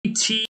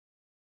KTAuthentics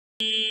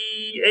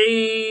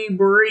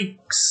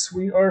breaks.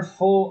 We are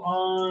full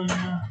on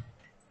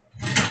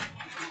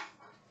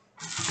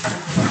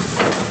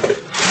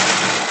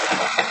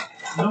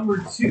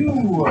number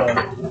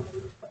 2.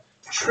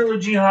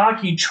 Trilogy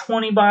Hockey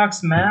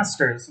 20-box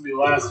Master. This will be the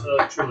last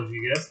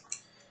Trilogy, guys.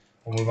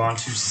 We'll move on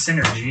to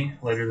Synergy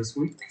later this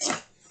week.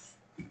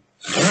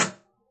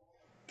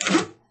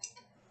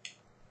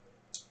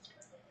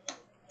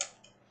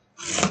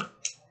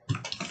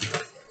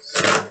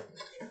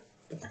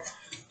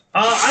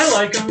 I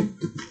like them.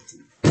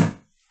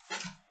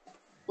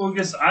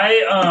 Lucas,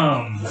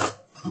 I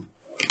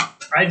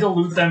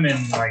dilute them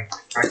in like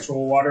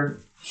actual water.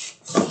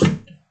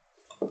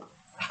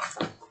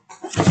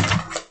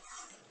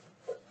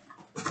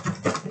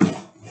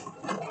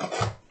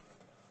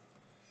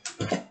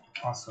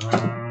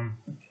 Awesome.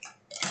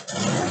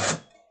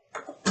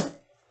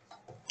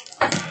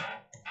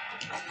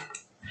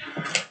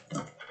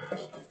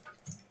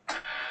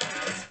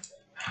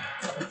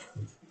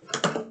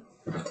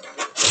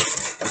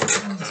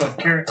 What's up,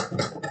 Carrot?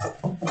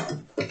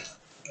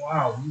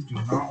 Wow, these do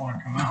not want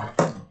to come out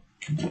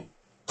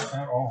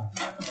at all.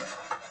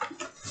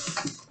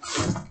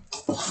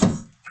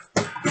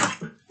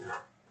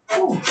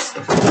 Whew. So,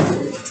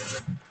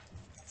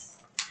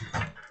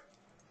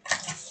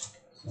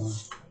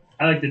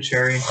 I like the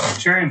cherry.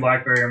 Cherry and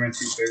blackberry are my 2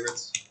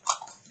 favorites.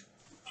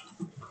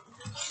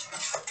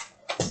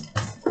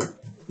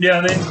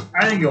 Yeah,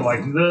 I think you'll like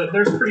them.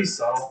 They're pretty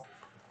subtle.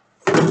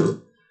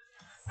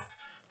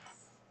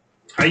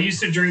 I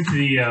used to drink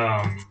the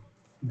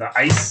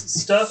ice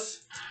stuff,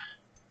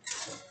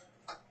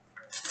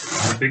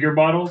 the bigger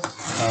bottles,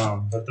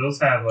 but those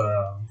have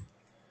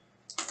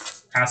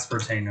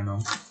aspartame in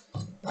them.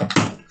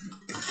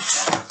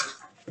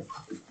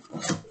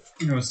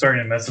 You know, it's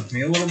starting to mess with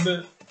me a little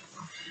bit.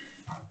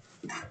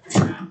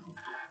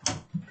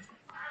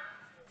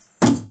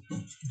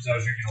 So I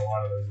was drinking a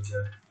lot of those a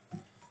day.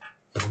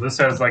 So this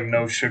has like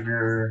no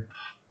sugar,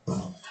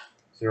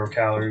 0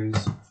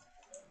 calories.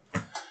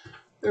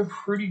 They're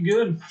pretty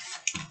good.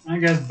 All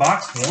right, guys,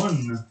 box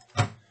 1.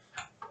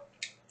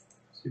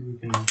 See if we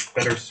can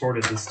better sort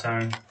it this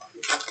time.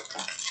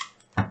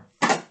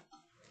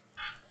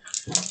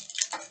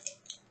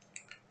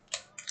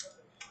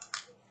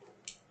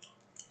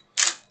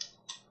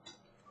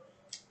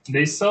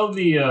 They sell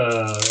the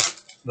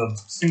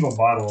single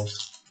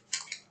bottles.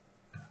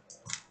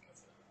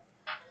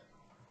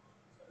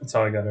 That's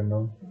all I gotta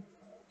know.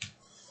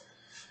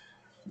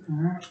 All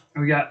right,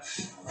 we got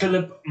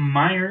Philip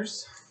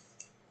Myers,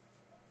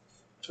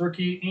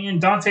 Turkey, and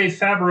Dante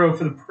Fabro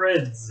for the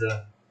Preds.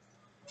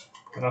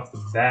 Right off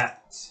the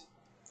bat.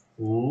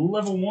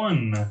 Level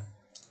 1.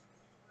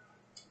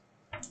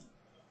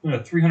 We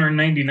got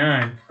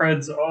 399.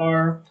 Preds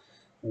are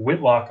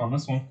Whitlock on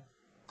this one.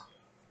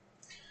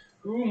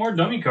 Ooh, more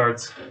dummy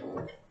cards.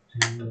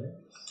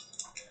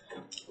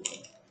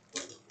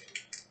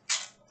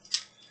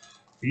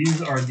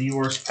 These are the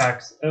worst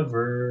packs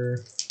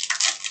ever.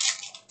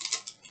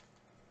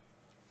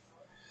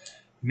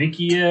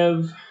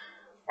 Mikheyev,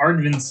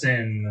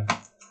 Ardvinson,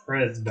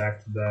 Preds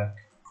back to back.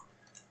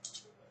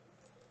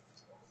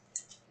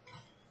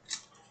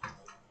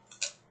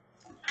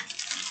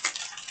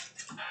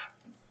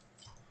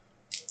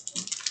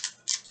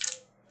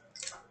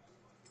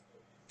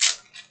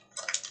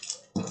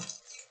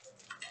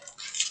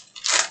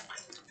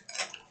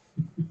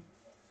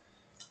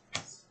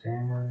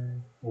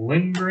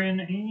 Lindgren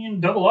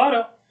and double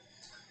auto.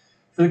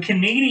 For the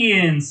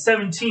Canadians,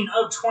 17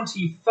 of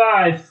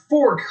 25,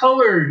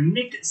 4-color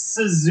Nick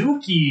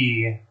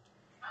Suzuki.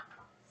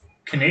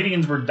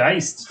 Canadians were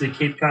diced to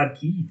Cape Cod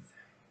Keith.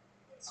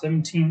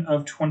 17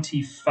 of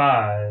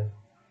 25.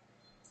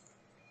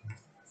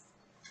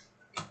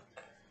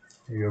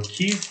 There you go,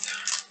 Keith.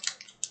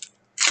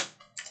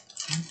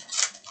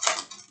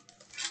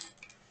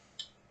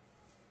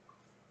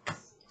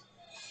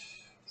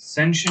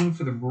 Ascension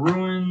for the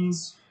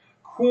Bruins.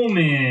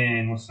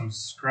 Coolman with some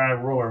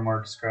roller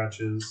mark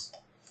scratches.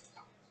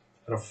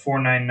 At a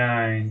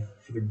 4.99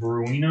 for the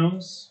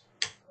Bruinos.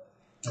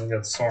 And we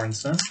got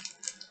Sorensen.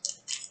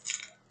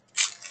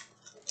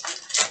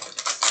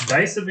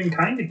 Dice have been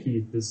kind to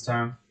Keith this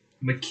time.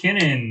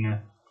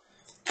 McKinnon.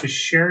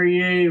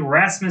 Teixeira,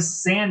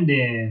 Rasmus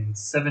Sandin.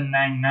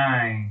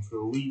 7.99 for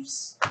the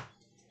Leafs.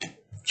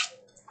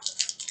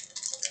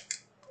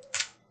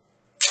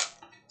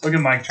 Look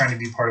at Mike trying to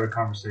be part of the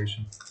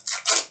conversation.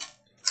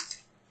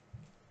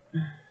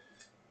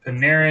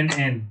 Panarin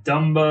and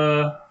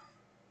Dumba,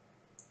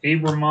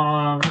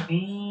 Abramov,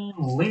 and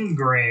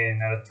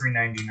Lindgren at a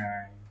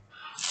 3.99.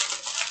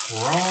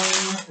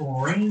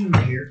 Wrong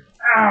reindeer.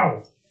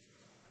 Ow!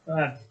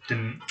 That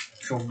didn't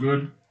feel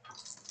good.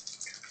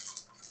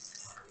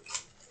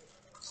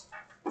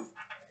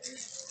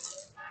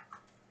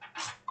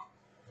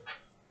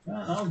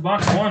 That was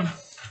box 1.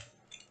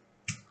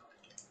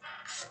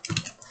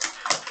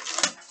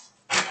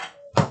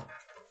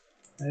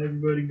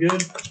 Everybody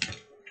good?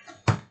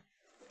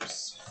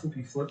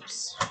 Flippy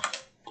flips.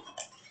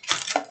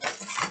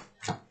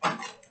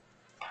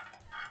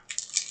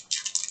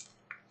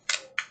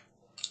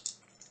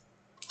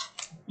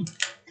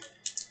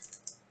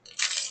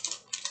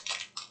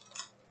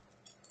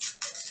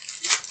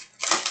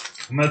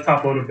 I'm going to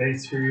top load a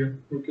base for you,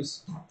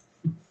 Lucas.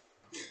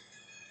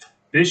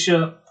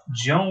 Bishop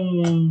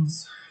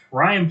Jones.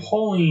 Ryan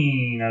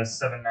Poling out of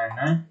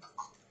 799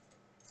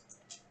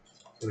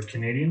 for the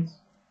Canadians.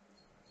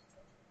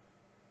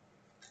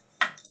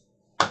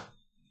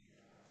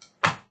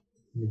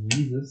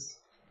 Jesus.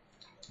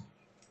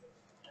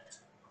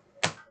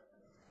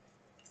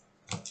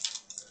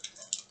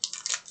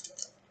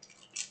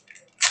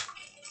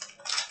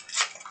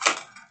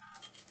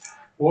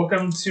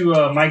 Welcome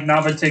to Mike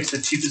Nava takes the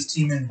cheapest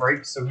team in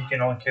break so he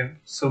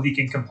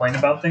can complain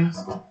about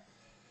things.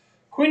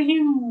 Quinn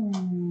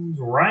Hughes,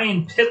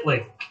 Ryan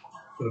Pitlick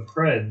for the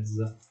Preds.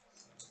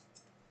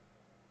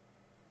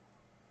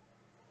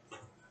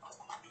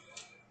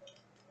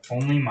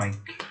 Only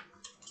Mike.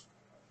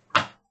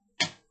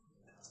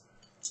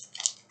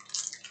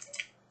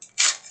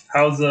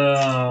 How's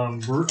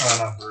not Brew,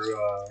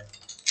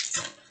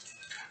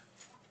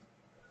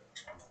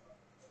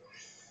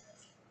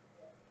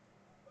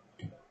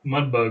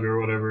 Mudbug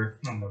or whatever.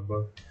 Not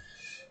Mudbug.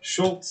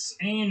 Schultz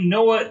and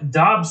Noah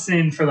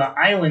Dobson for the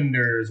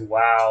Islanders.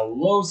 Wow.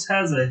 Los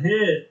has a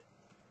hit.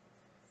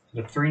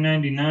 The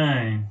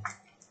 $3.99.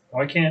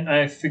 Why can't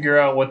I figure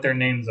out what their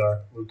names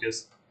are,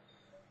 Lucas?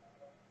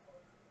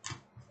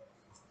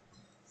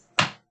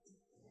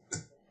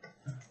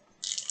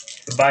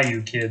 The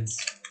Bayou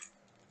kids.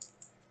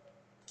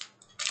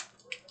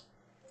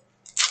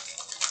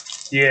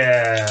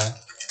 Yeah.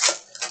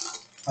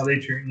 How they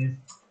treating you?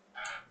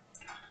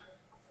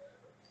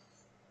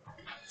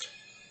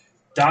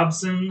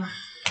 Dobson.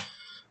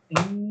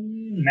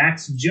 And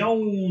Max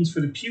Jones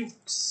for the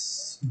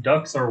Pukes.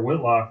 Ducks are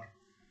Whitlock.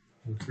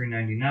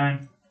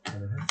 $3.99.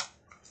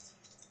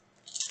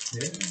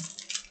 Yeah.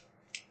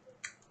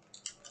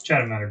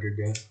 Chat him out, good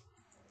guys.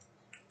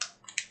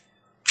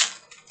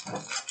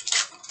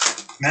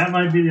 Matt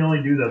might be the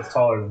only dude that's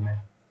taller than me.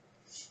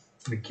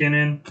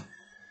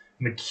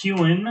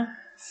 McKewen,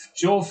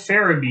 Joel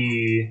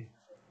Farabee.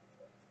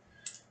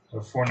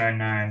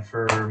 $4.99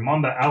 for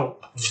Mamba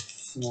out.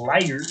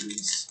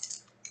 Flyers.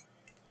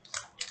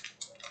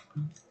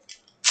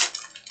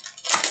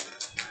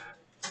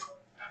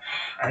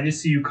 I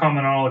just see you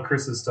comment on all of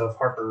Chris's stuff.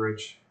 Harper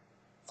Rich.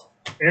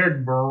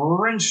 Eric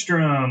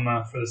Brenstrom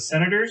for the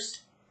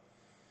Senators.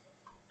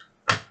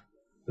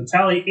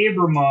 Vitaly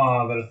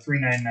Abramov at a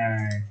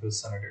 $3.99 for the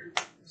Senators.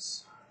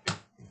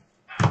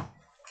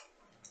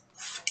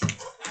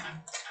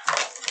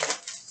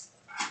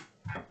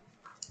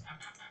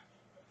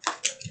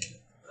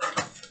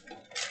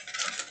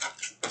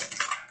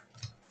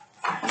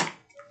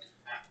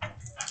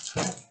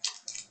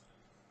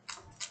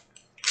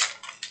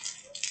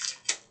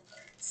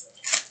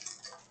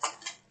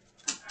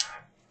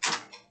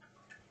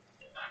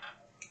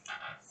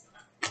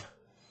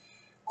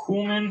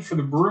 Kuhlman for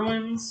the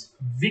Bruins.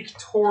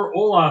 Victor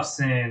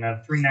Olofsson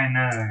at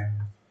 $3.99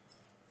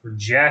 for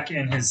Jack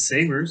and his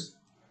Sabres.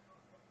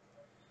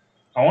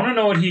 I want to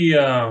know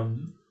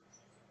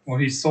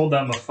what he sold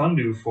that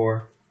Mafundu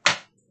for.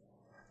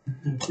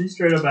 He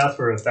straight up asked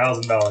for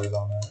 $1,000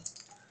 on that.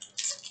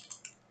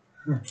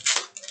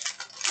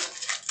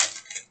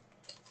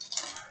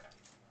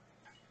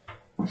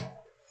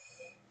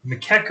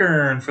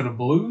 McEachern for the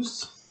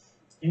Blues.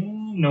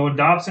 Noah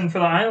Dobson for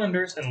the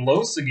Islanders. And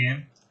Los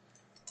again.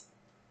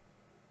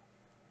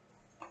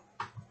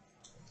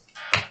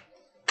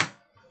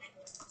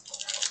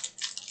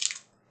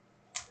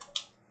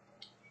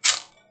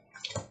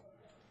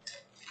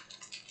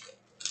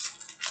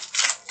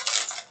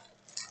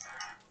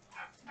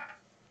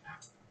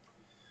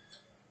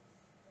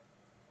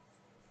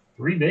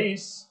 Three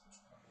base.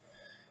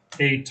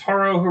 A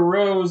Taro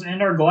Hirose,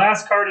 and our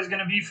glass card is going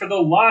to be for the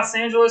Los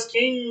Angeles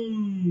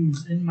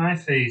Kings. In my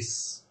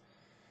face.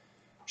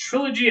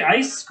 Trilogy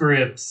Ice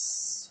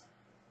Scripts.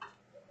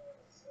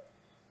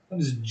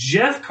 That is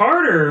Jeff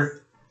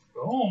Carter.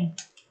 Boom.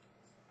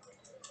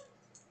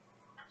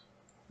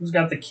 Who's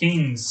got the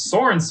Kings?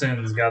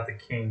 Sorensen's got the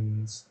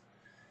Kings.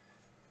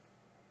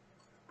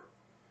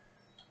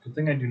 Good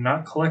thing I do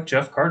not collect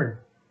Jeff Carter.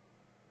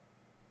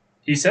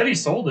 He said he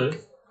sold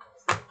it.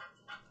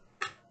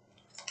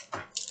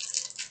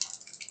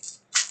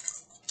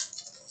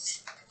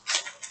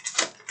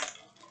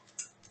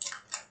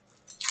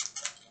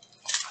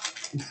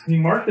 He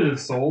marked it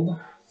as sold.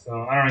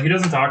 So, I don't know. He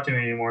doesn't talk to me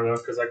anymore, though,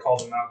 because I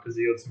called him out because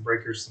he owed some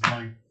breakers some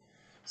money.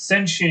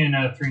 Senshin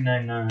at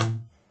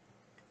 $3.99.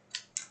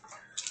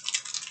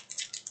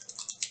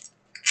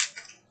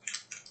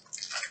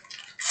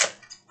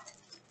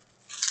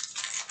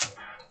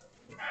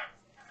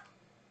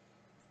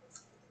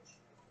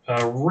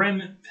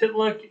 Rem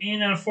Pitlick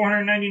in at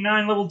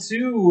 $499, level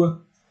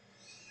 2.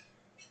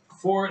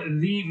 For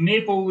the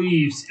Maple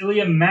Leafs,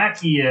 Ilya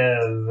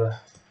Makiev.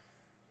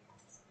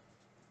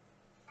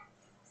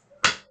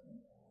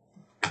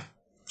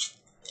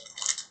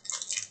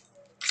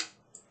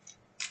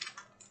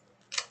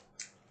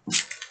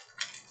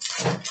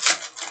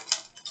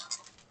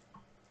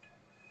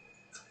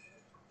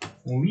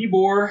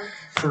 Libor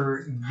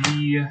for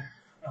the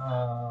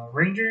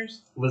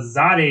Rangers.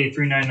 Lazade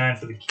 $3.99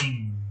 for the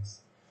Kings.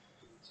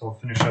 So I'll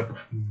finish up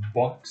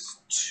box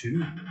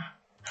 2.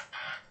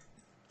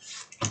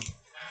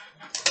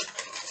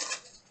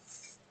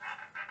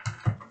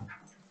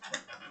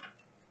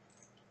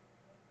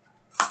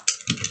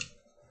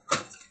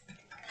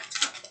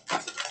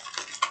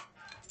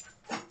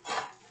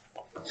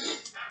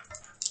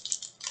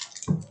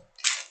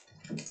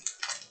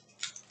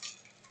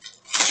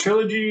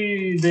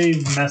 Trilogy,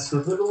 they've messed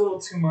with it a little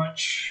too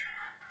much.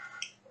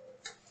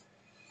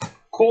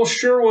 Cole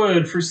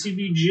Sherwood for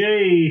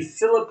CBJ.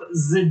 Philip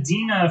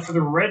Zadina for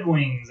the Red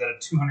Wings at a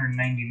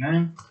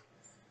 299.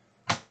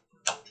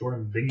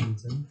 Jordan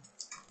Binghamton.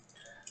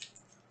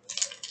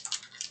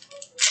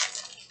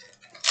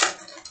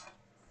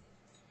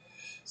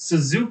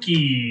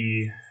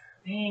 Suzuki.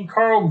 And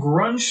Carl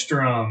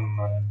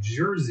Grunstrom.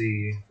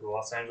 Jersey for the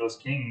Los Angeles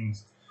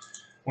Kings.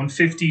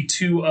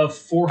 152 of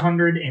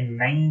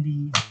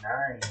 499.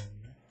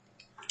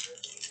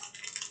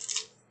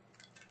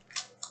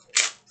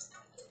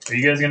 Are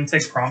you guys going to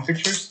take prom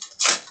pictures?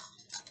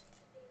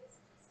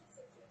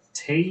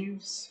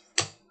 Taves.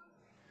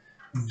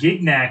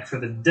 Gignac for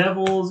the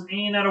Devils.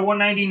 And out of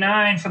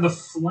 199 for the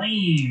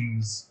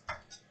Flames.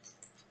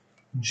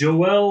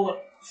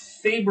 Joel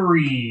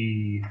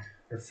Farabee.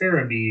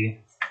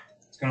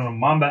 It's going to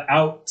Mamba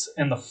out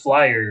and the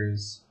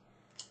Flyers.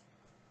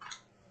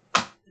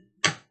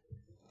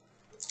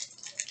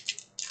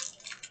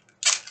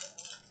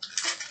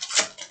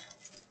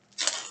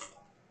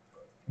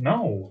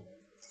 No.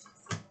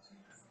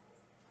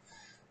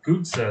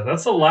 Gutsa.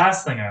 That's the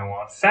last thing I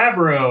want.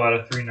 Fabro out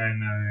of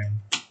 399.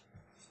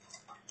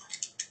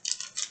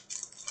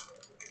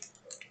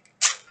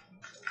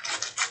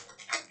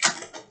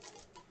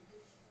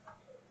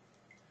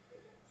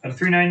 Out of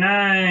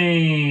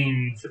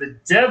 399 for the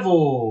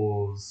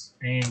Devils.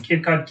 And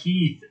Cape Cod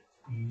Keith.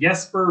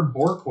 Jesper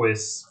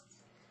Borquist.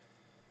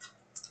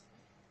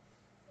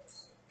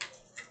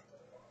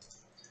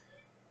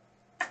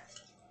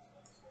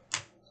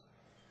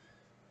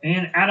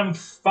 And Adam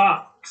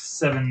Fox,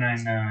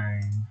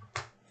 799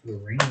 for the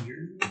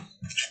Rangers.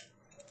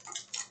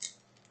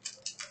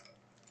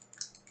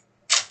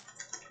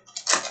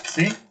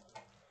 See?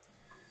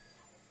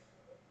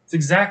 It's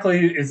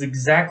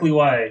exactly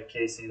why,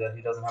 Casey, that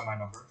he doesn't have my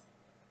number.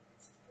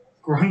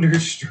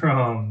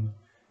 Grunderstrom.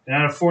 And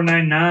out of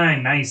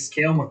 499, nice.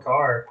 Cale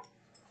Makar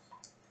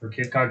for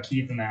Cape Cod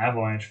Keith and the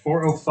Avalanche.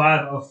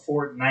 405 of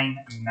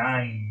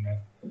 499.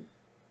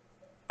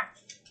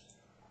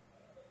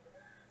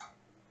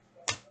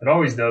 It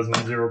always does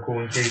when Zero Cool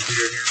and Casey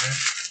are here, man.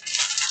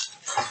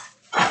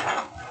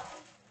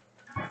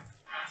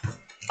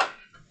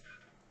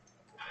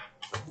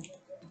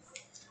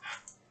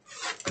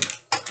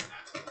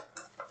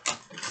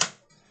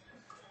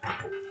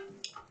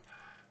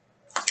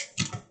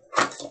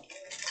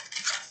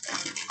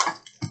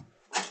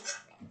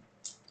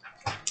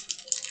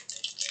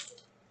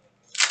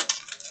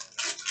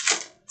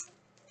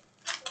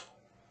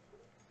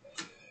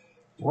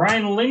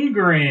 Ryan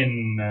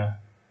Lindgren.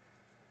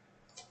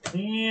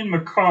 And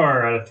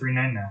Makar out of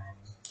 399.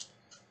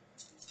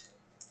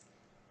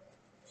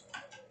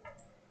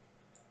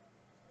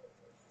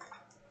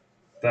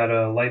 That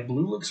light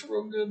blue looks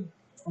real good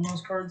on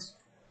those cards.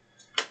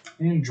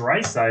 And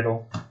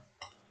Draisaitl.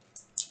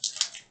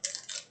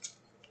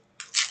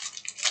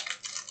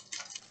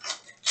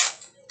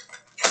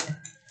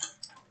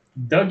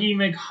 Dougie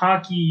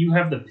McHockey, you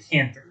have the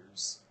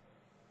Panthers.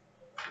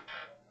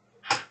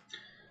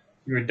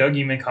 You're a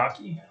Dougie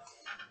McHockey.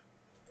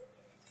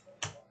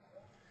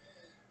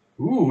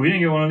 Ooh, we didn't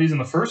get one of these in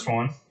the first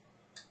one.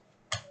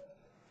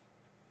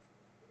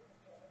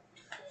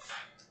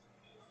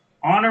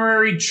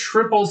 Honorary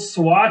triple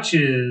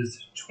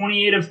swatches.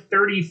 28 of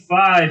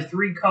 35.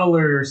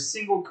 3-color,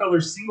 single color.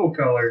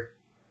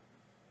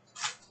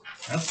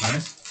 That's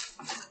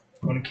nice.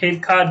 Going to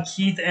Cape Cod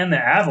Keith and the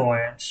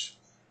Avalanche.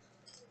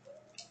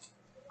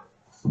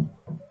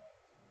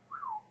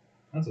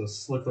 That's a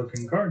slick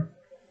looking card.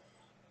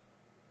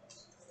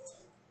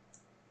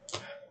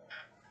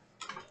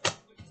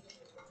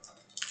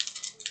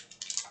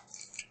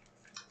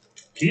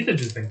 Keith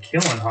has just been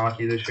killing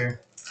hockey this year.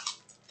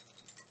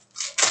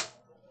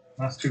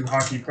 Last 2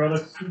 hockey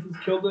products, Keith has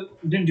killed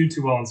it. Didn't do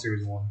too well in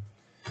Series 1.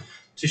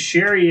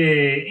 Teixeira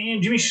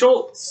and Jimmy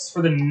Schultz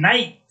for the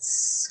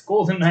Knights.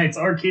 Golden Knights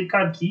are Cape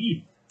Cod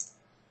Keith.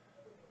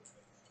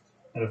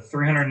 Out of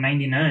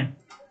 399.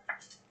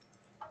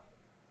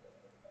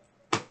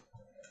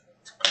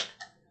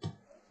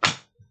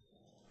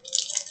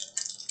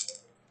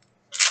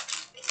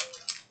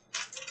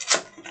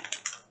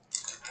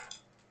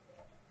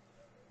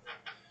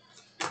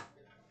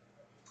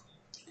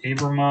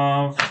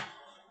 Abramov.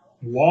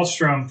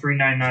 Wallstrom,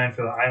 399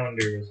 for the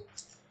Islanders.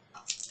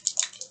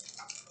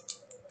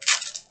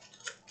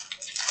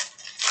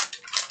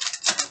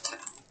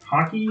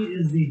 Hockey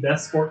is the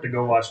best sport to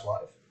go watch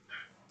live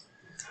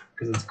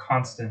because it's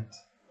constant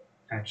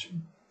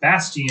action.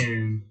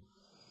 Bastian.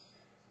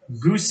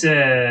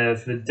 Gusev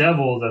for the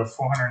Devils out of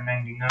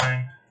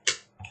 499.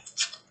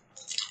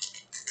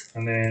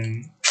 And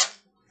then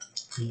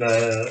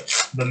the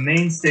the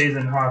mainstays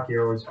in hockey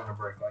are always fun to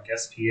break, like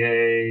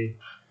SPA,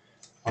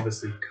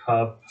 obviously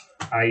Cup,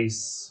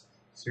 Ice,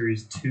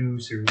 Series 2,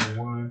 Series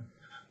 1.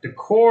 The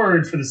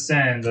cord for the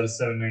Sens out of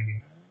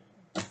 $7.99.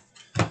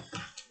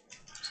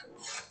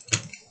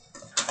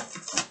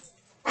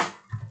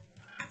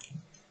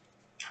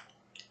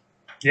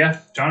 Yeah,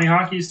 Johnny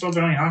Hockey is still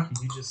Johnny Hockey.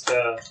 He just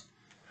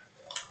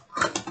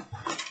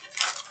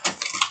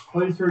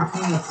plays for a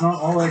team that's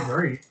not all that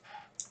great.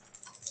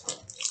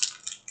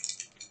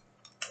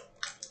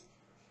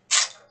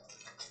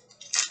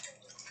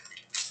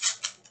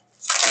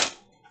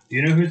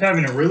 You know who's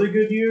having a really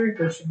good year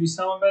that should be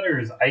selling better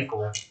is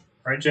Eichel.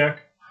 Right,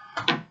 Jack?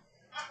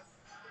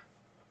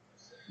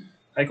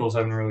 Eichel's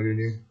having a really good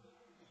year.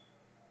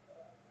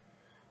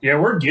 Yeah,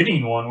 we're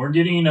getting one. We're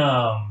getting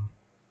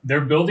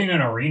they're building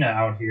an arena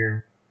out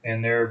here,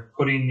 and they're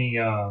putting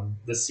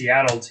the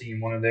Seattle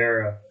team, one of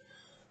their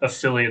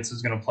affiliates,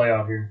 is going to play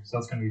out here. So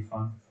that's going to be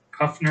fun.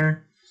 Kuffner.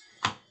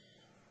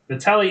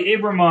 Vitaly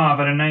Abramov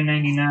at a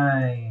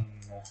 $9.99.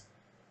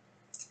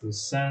 The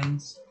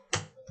Sens.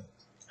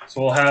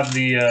 So we'll have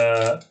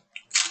the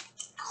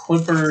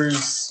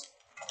Clippers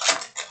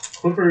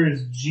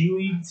G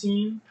League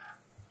team,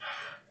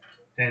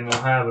 and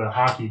we'll have a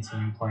hockey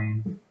team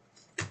playing.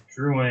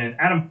 Drew in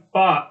Adam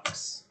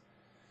Fox,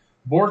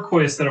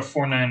 Borquist at a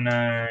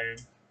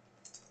 $4.99.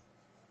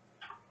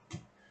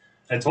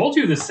 I told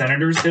you the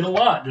Senators hit a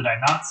lot. Did I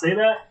not say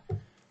that?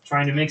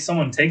 Trying to make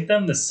someone take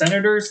them. The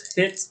Senators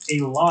hit a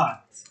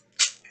lot.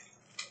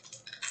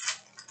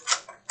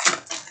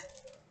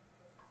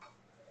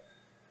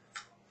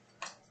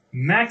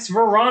 Max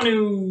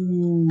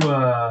Veranu,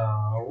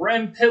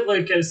 Rem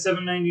Pitlick at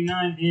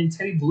 $7.99, and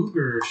Teddy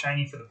Bluger,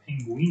 shiny for the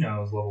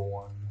Penguinos, level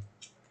 1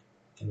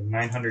 at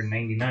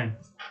 $999.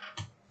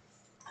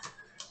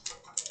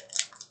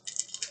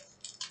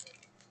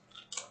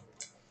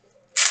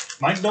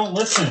 Mike, don't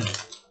listen.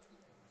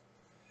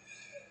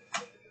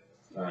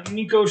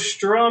 Nico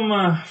Strum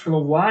for the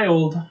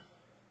Wild,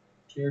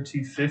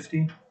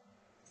 KR250.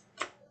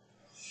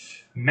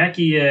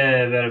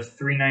 Mekiev out of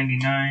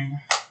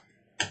 $3.99.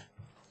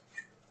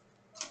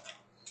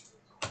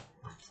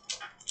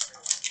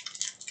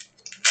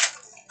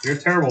 You're a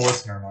terrible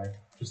listener, Mike.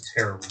 Just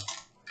terrible.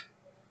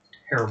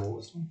 Terrible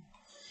listener.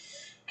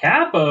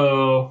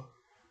 Capo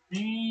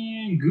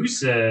and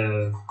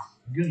Gusev.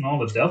 I'm getting all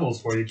the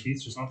devils for you,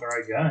 Keith's just not the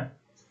right guy.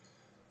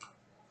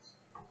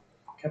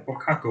 Capo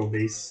Caco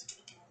base.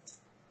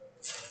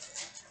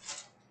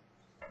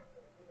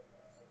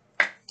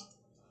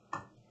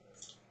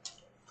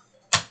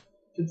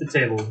 Hit the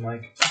tables,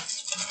 Mike.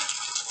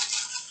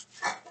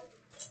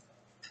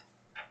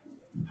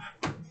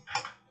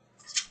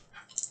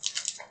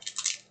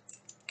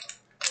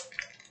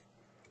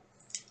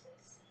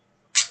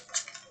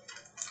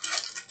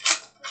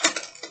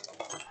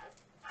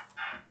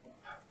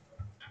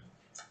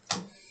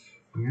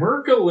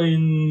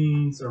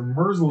 Merkelins or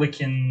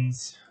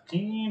Merzlikins.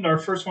 And our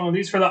first one of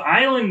these for the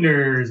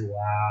Islanders.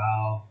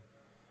 Wow.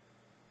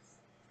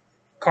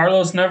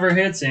 Carlos never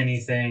hits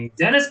anything.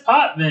 Dennis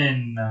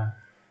Potvin.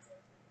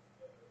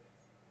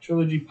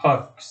 Trilogy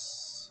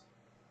Pucks.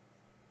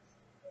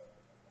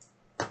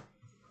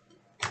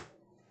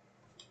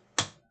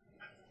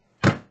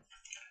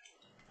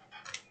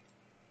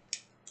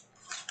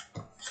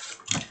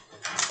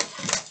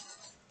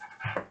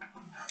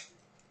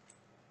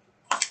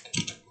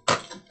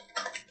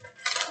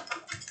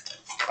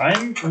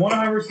 I'm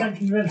 100%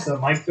 convinced that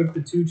Mike took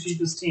the 2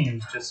 cheapest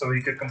teams just so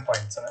he could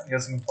complain tonight. He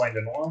hasn't complained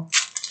in a while.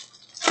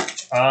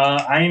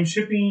 I am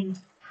shipping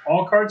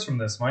all cards from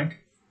this, Mike.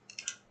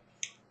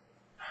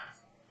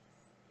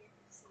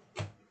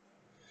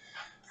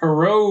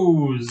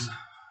 Heroes.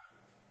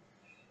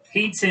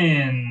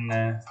 Peyton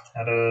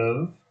out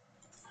of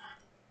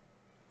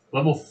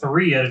level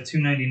 3 out of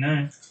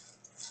 $2.99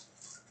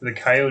 for the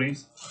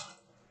Coyotes.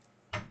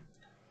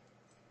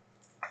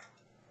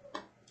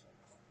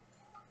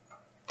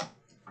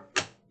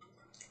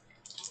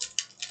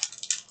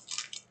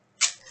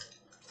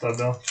 What's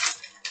up,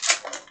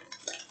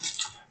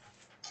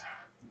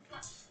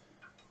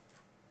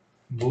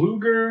 Bill?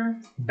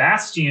 Bluger,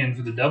 Bastian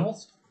for the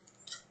Devils.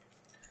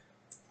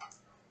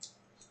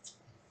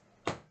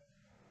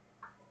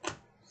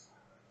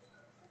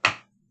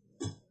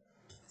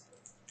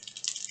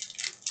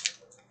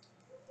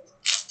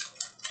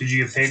 Did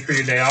you get paid for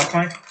your day off,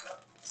 Mike?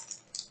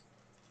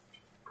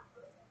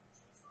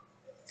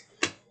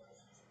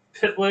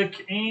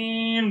 Pitlick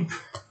and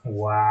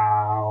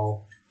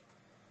wow.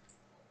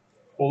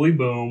 Holy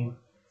boom.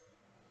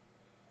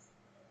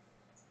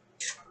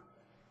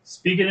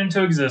 Speak it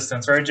into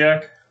existence, right,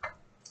 Jack?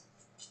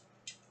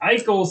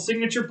 Eichel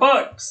signature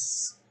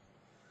pucks.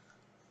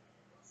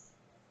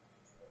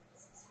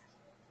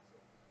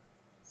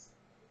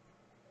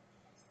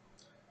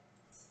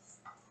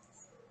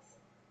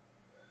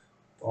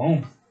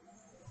 Boom.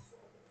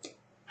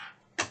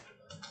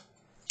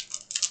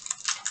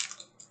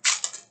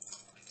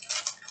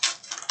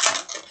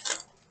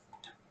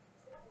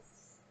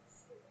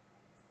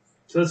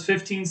 So that's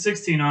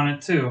 15-16 on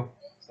it too.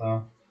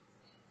 So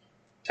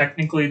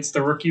Technically, it's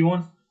the rookie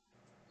one.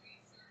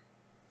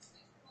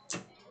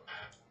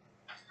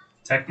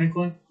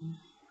 Technically.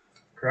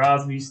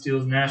 Crosby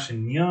steals Nash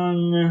and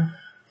Young.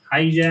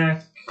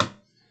 Hijack.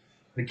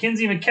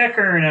 Mackenzie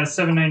McEachern at a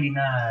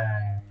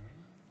 $7.99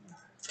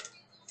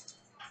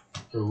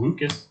 for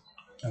Lucas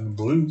and the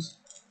Blues.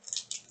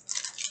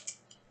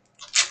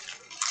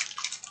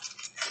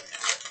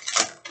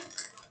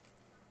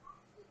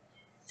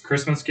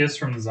 Christmas gifts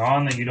from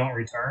Zahn that you don't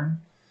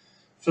return.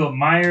 Philip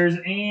Myers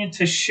and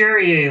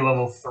Teixeira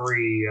level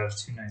 3 out of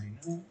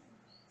 $2.99.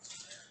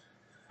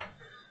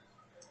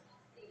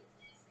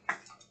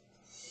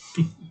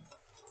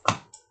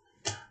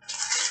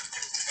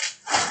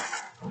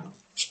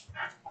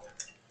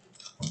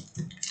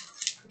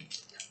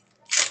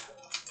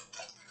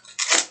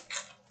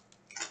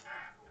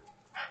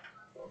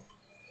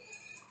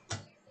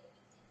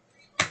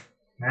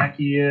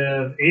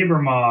 Makiev,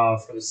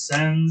 Abramov for the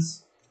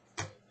Sens.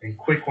 Been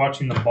quick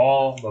watching the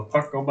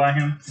puck go by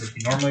him, like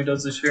he normally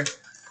does this year.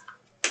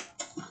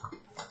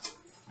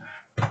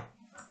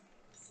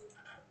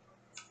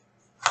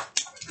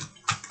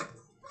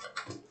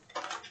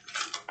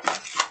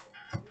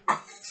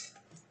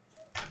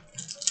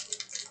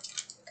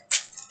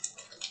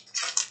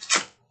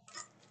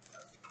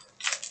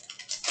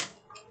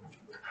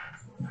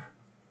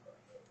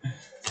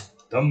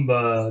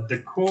 Dumba,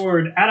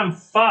 Decord, Adam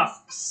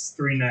Fox,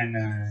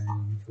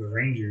 $3.99 for the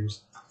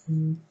Rangers.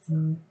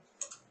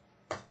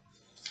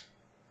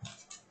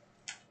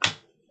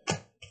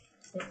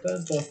 What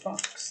does the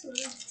Fox say?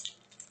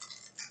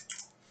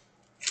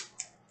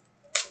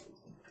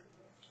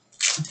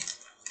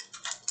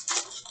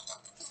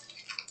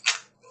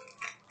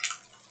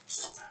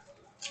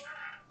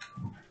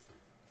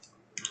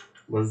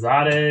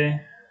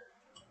 Lazade,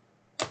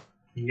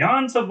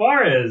 Jan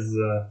Tavares,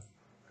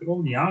 good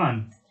old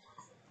Jan.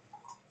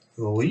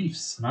 For the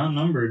Leafs, not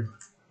numbered.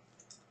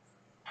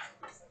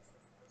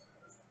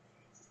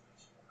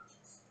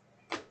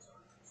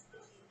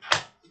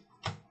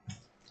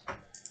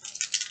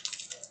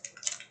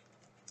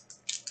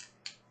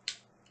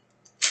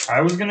 I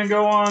was going to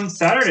go on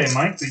Saturday,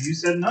 Mike, but you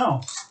said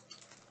no.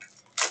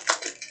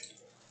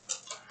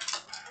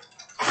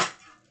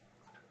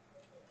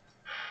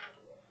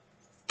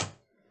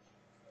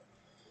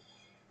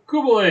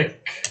 Kubalik.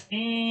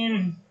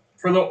 And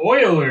for the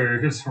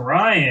Oilers,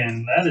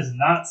 Ryan. That is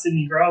not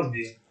Sidney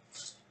Crosby.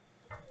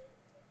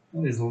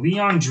 That is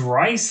Leon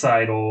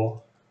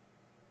Draisaitl.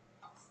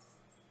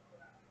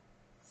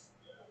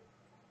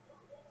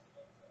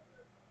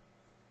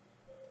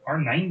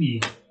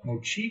 R90.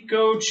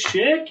 Mochico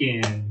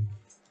Chicken.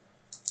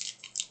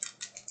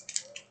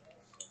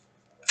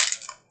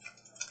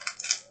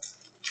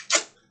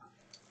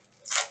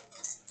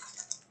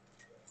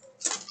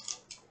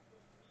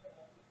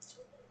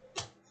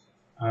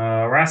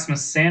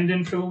 Rasmus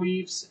Sandin for the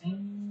Leafs.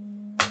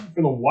 And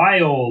for the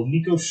Wild,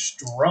 Nico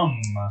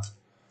Strum.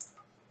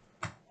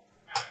 At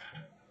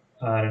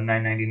a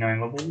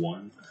 $9.99 level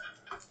 1.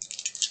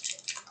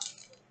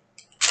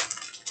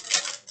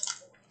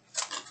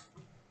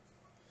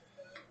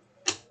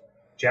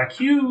 Jack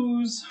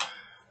Hughes.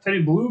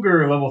 Teddy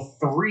Bluger, level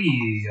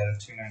 3 out of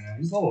 $2.99.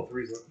 These level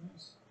 3s look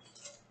nice.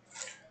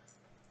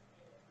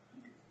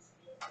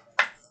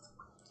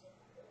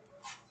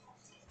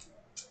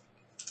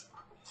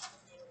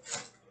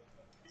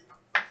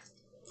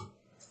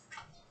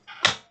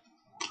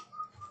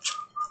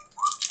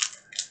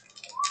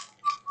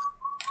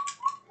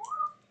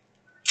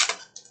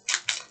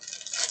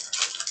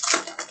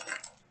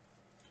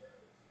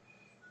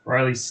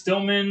 Riley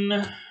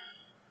Stillman.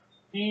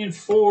 And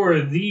for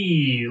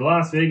the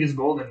Las Vegas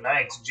Golden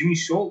Knights, Jimmy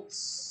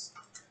Schultz.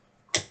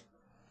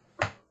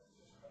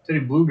 Teddy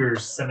Bluger,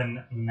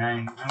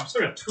 $7.99. We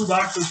still got 2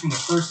 boxes from the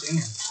first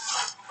inning.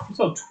 We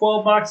still have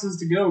 12 boxes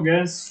to go,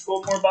 guys.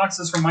 12 more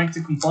boxes for Mike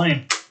to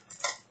complain.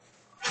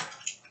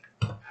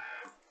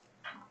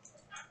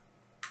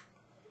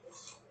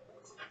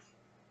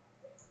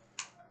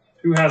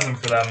 Who has them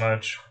for that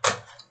much?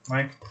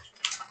 Mike?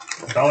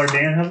 Dollar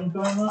Dan has them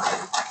for that much?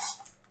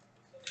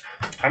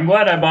 I'm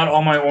glad I bought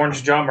all my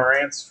orange John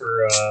Morants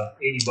for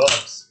 80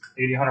 bucks,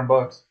 100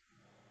 bucks.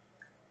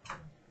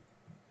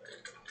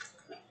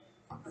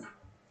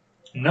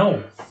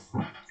 No.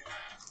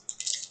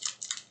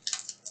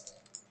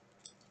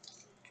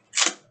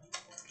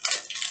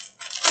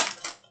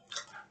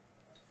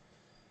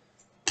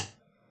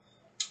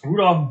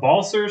 Rudolph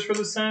Balcers for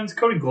the Sens.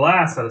 Cody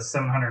Glass out of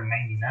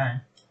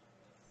 $799.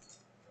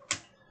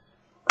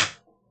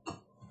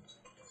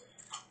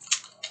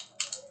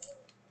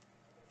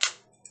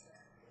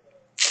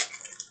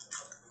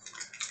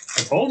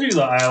 I told you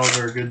the Isles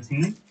are a good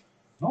team.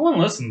 No one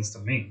listens to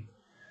me.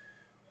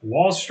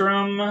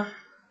 Wallstrom,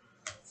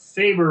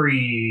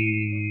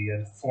 Fabry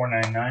at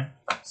 $4.99.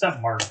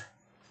 Except Mark.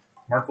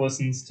 Mark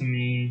listens to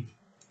me.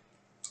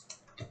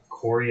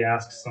 Corey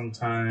asks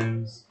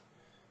sometimes.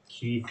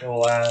 Keith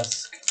will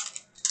ask.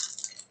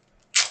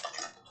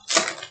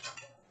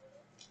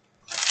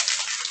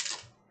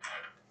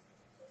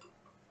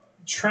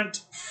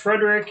 Trent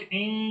Frederick,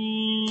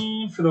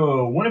 and for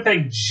the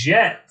Winnipeg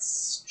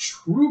Jets,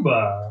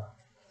 Trouba.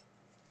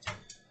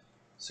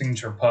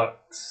 Signature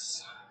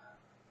pucks.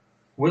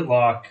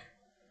 Whitlock.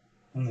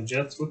 And the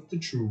Jets with the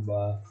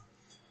Trouba.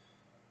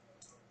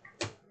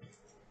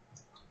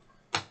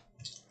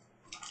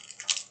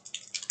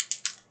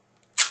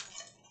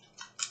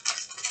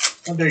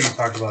 How dare you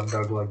talk about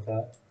Doug like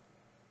that?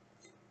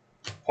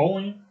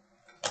 Poling.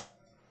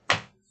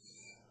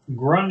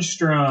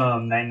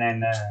 Grunstrom,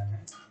 999.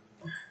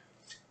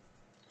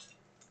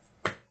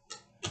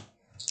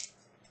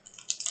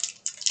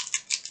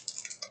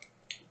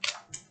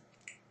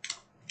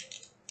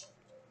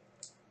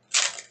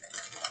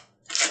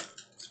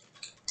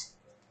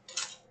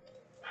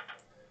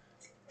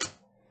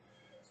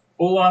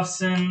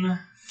 Olofsson,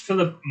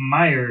 Philip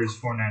Myers,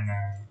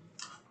 499.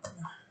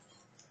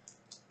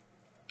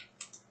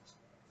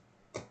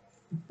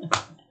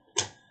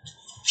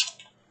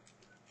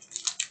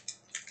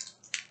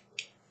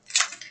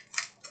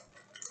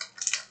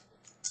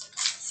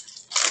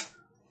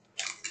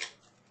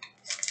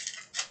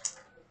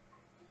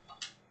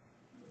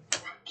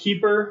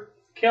 Keeper,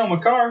 Cale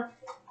McCarr,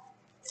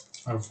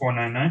 out of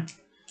 499.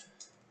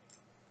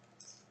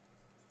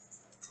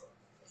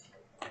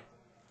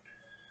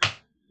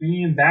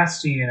 And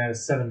Bastian out of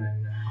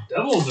 799.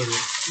 Devils are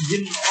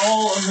getting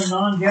all of the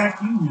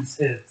non-Jack Hughes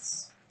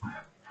hits.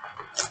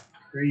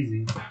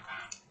 Crazy.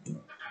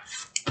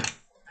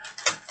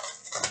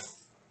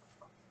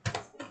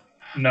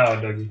 No,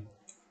 Dougie.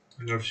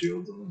 No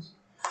shields on this.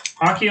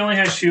 Hockey only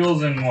has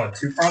shields in, what,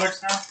 2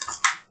 products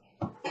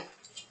now?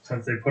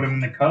 Since they put them in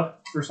the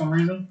cup for some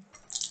reason.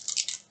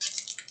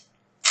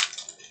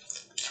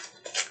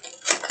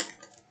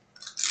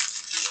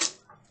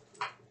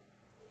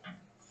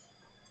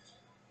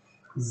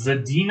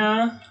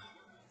 Zadina,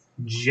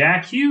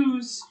 Jack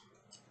Hughes,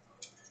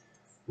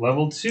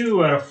 level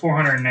 2 out of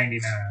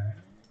 499.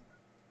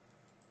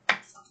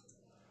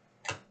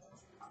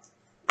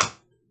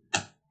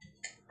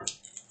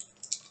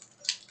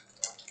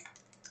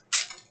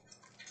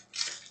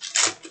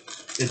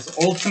 It's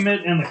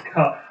Ultimate and the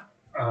Cup,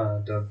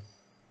 Doug.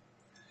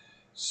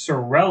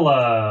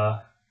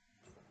 Sorella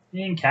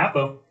and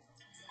Capo.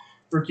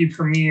 Rookie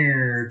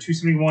Premier,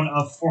 271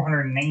 of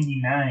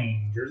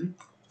 499. Jersey.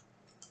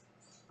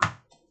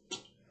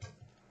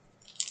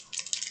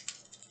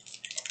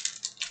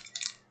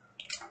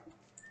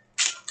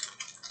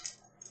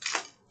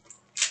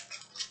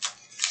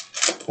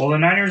 Well, the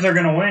Niners are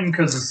going to win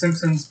because the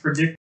Simpsons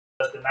predicted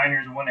that the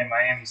Niners win a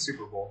Miami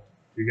Super Bowl.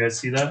 Do you guys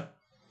see that?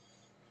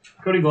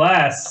 Cody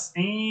Glass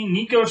and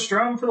Nico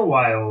Strum for the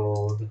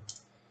Wild.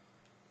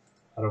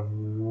 Out of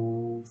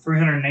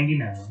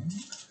 399.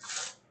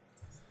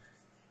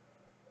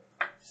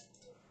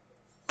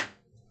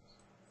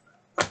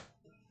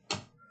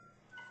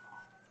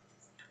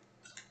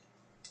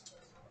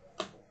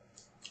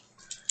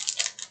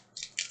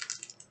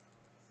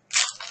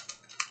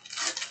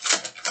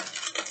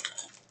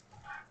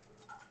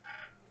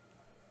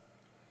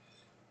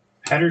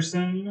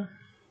 Pedersen,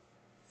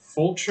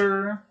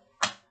 Fulcher,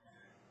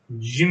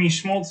 Jimmy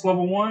Schmaltz,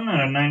 level 1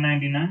 out of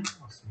 999.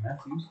 Austin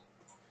Matthews.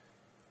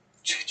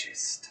 JJ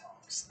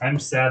Stokes. I'm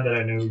sad that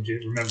I know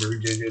remember who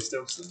JJ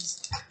Stokes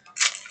is.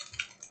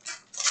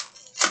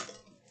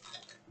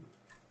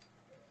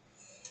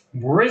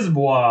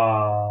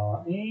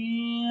 Brisbois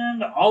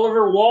and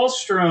Oliver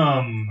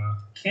Wahlstrom.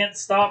 Can't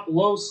stop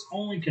Los,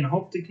 only can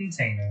hope to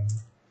contain him.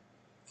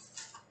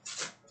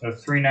 So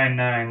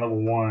 399,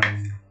 level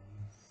 1.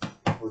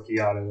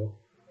 Rookie auto.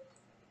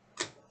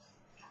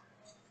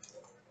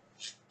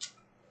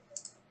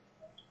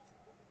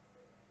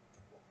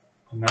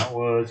 And that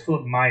was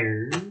Philip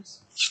Myers.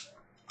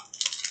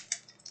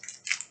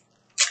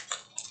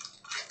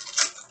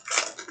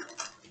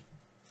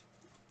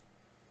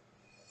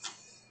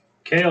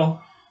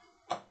 Cale.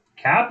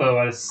 Capo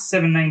out of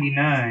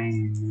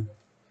 799.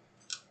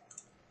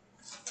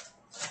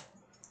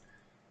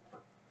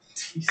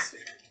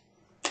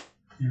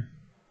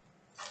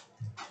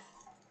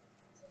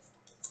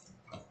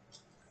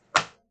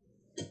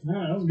 No,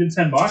 that was a good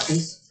 10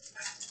 boxes.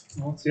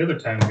 What's the other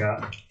 10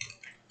 got?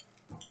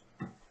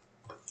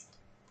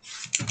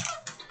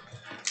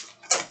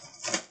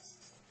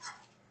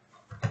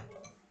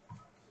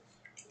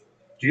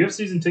 Do you have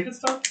season ticket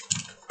stuff?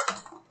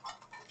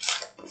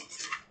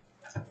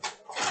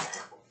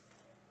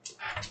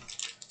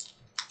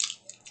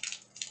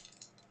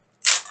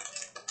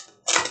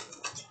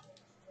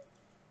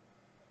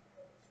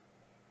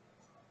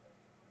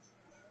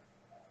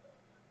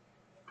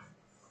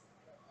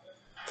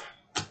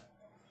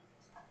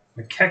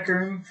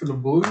 McEachern for the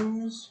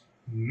Blues.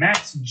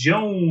 Max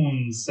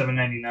Jones,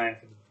 $7.99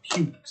 for the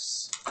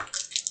Pukes.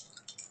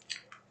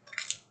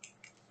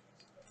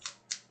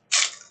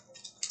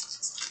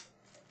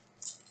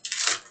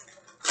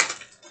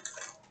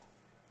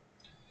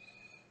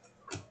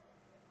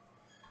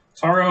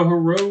 Taro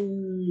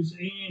Hirose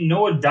and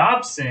Noah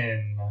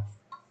Dobson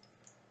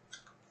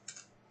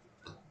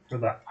for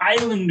the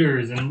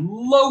Islanders, and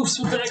Los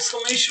with an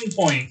exclamation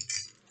point.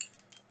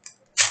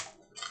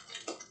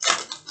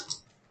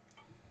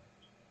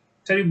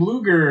 Teddy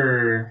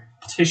Bluger,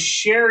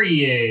 Teixeira,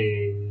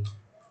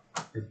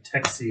 or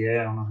Texier,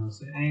 I don't know how to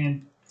say it,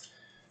 and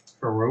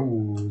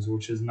Rose,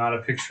 which is not a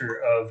picture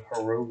of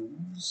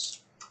Rose.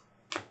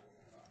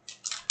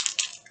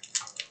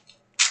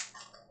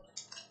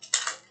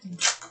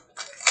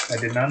 I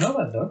did not know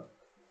that, though.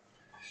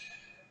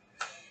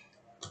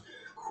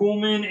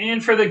 Coolman,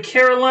 and for the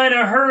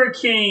Carolina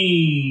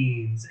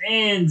Hurricanes,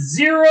 and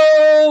 0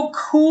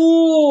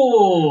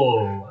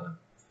 cool.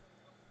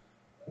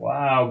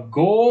 Wow,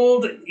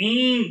 gold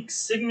ink,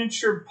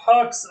 signature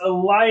pucks,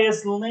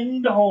 Elias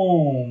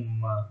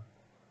Lindholm.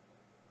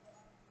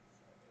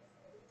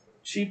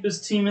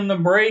 Cheapest team in the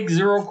break,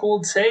 0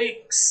 cool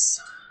takes.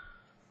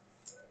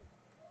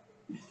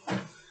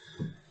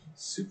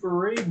 Super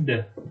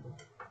rigged.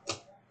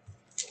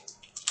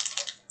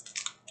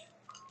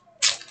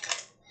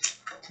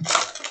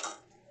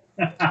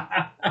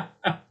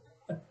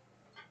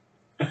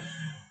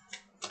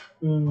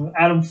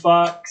 Adam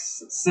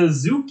Fox,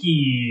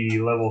 Suzuki,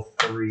 level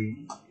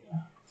 3.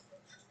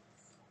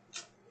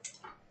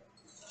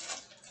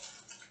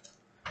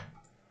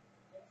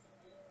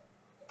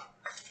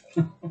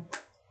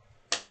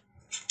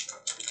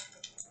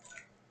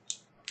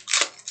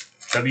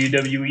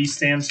 WWE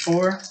stands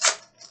for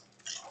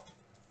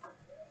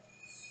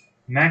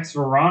Max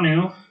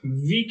Verano,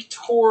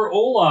 Victor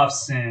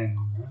Olofsson,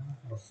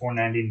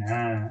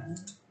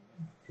 $4.99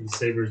 for the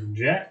Sabres and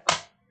Jets.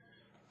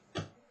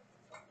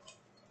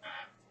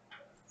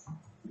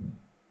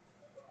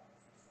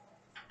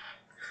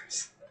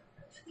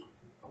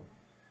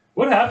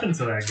 What happened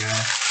to that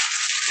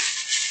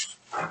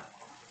guy?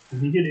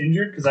 Did he get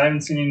injured? Because I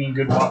haven't seen any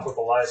good Walk with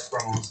Elias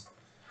promos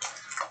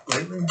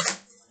lately.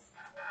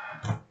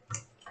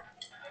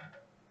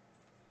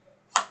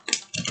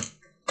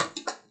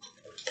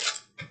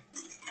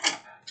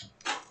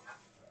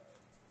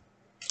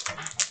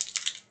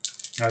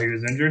 No, he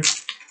was injured.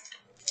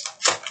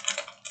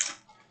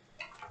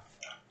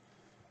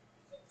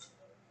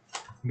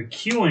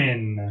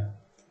 McEwen,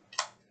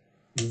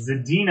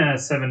 Zadina,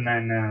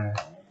 $7.99.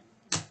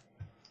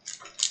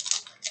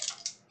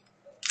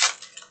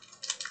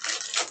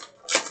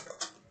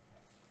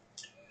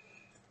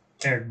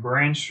 Eric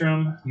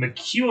Brandstrom,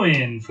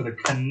 McEwen for the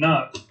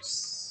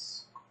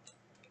Canucks.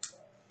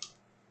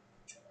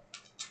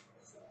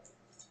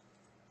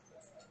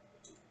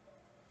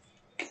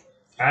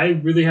 I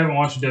really haven't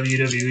watched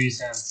WWE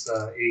since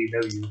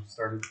AEW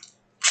started.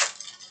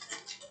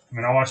 I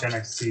mean, I watch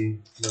NXT,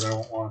 but I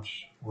won't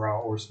watch Raw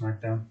or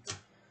SmackDown.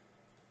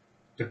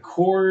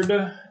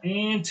 DeCord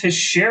and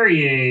Teixeira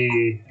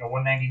at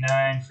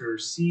 $1.99 for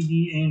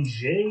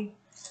CB&J,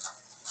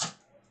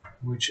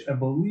 which I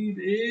believe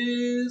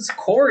is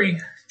Corey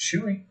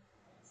Chewy.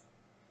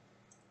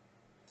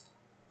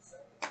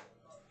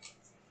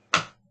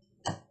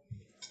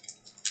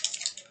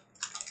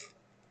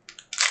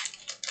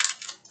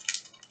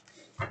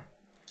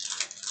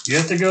 You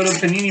have to go to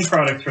Panini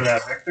Products for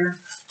that, Victor.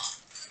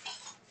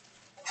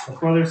 That's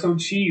why they're so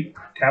cheap.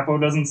 Capo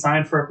doesn't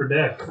sign for Upper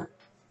Deck.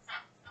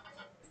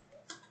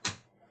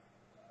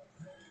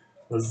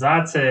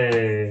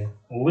 Lazate,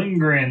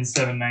 Lindgren,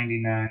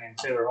 $7.99, and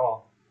Taylor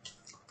Hall.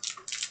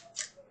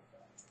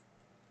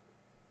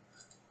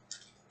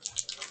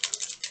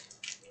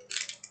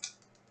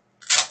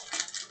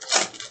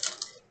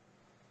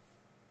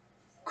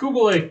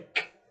 Kubalik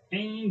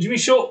and Jimmy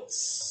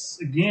Schultz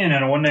again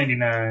at a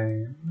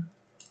 $1.99.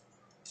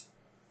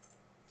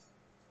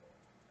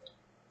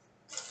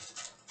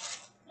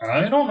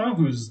 I don't know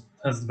who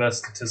has the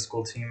best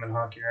statistical team in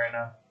hockey right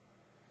now.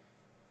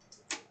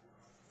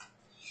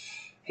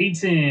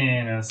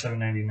 Hayton at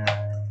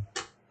 $7.99.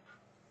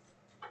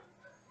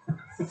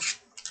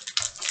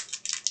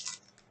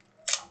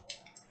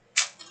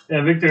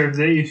 Yeah, Victor,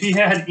 if he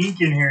had ink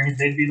in here,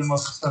 they'd be the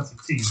most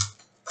expensive team.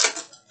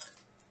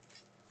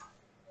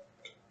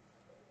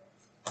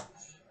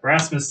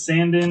 Rasmus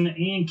Sandin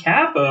and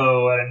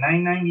Capo at a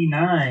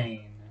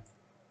 $9.99.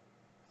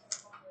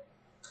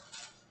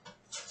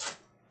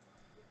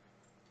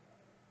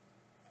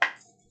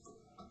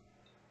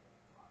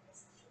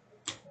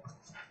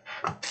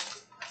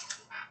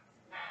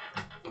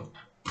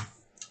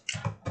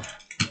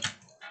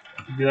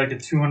 It'd be like a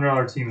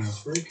 $200 team in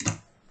this break.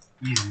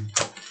 Easy.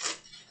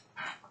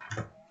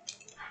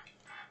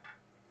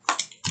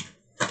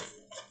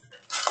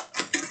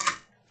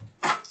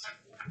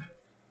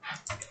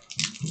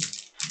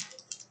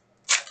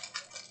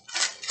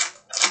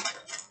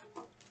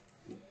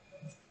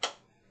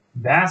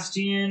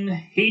 Bastian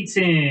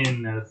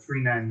Hayton at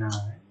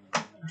 $3.99.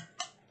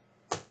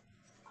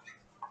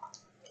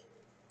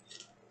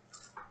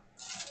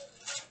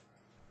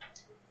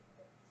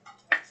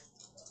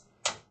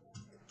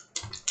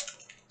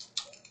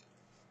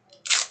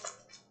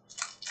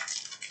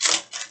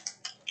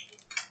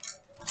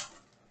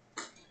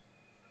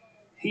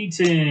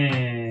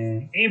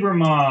 Hayton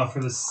Abramov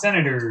for the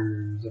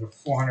Senators at a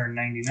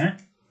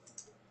 $4.99.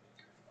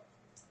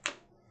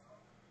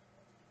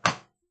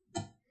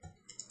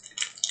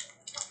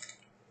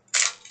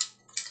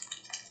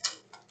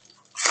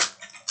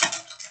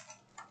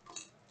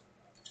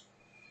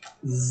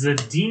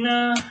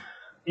 Zadina.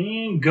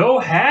 And go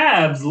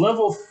Habs,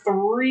 level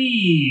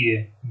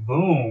 3.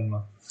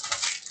 Boom.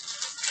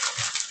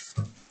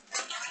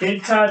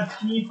 Kid Todd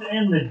Keith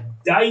and the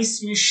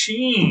Dice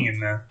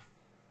Machine.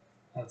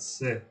 That's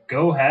sick.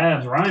 Go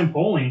Habs. Ryan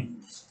Poling.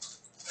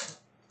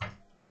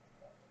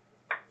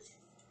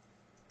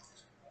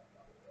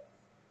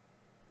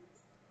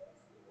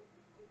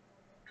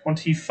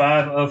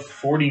 $25 of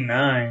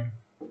 $49.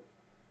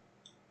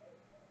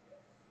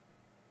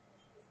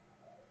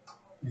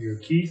 Here,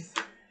 Keith.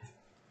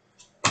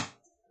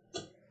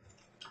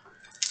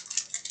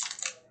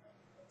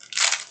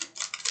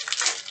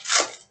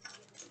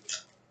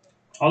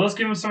 I'll just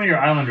give him some of your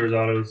Islanders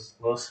autos,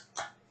 Los.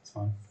 It's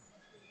fine.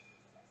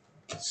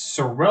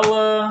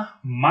 Sorella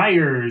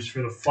Myers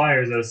for the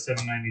Flyers at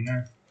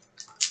 $7.99.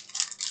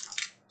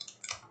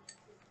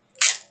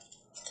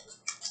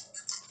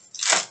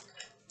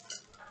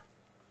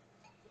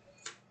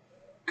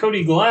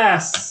 Cody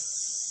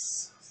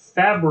Glass.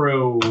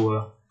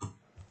 Fabro.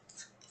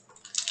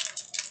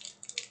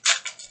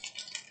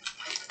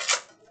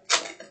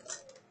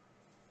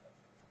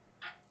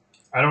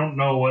 I don't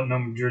know what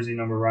jersey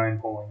number Ryan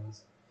Poling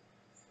is.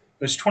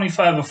 There's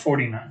 25 of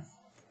 49.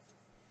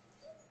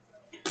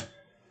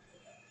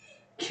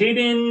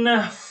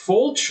 Caden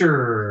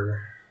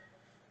Fulcher.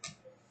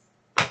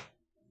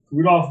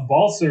 Rudolph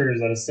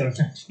Balsers at a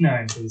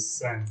 $7.99 for the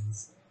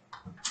Sens.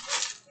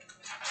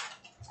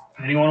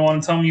 Anyone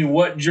want to tell me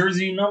what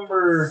jersey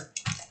number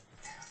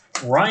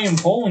Ryan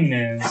Poling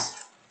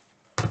is?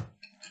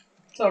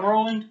 What's up,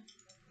 Roland? How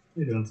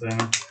you doing,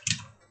 Simon?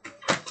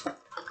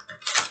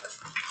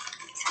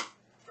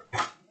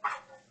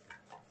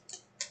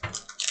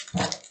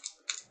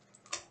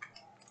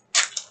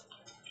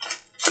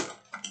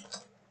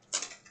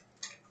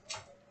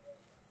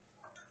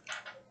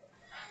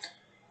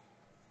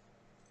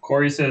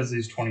 Corey says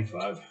he's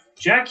 25.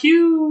 Jack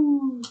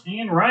Hughes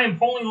and Ryan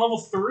Poling, level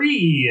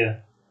 3.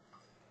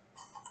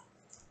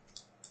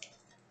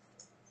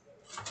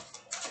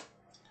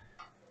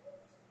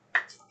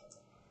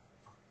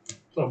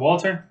 What's up,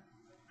 Walter?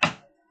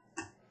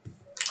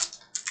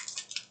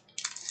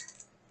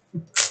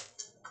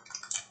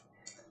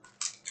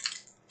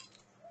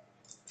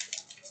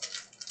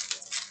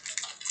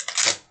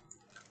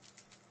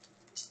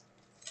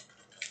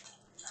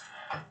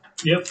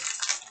 Yep.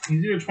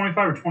 He's either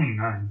 25 or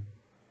 29.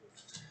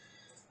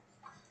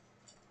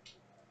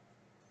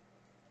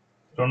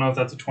 Don't know if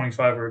that's a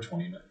 25 or a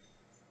 29.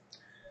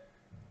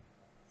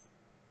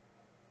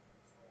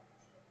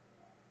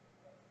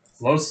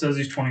 Los says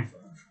he's 25.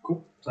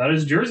 Cool. So that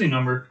is jersey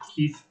number,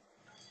 Keith.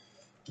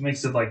 It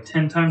makes it like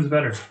 10 times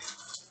better.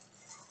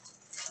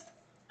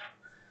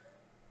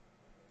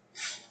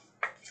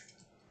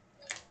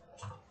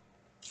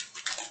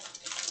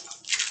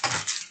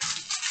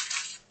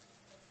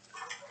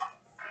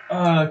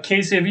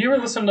 Casey, have you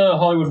ever listened to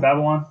Hollywood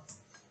Babylon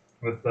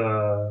with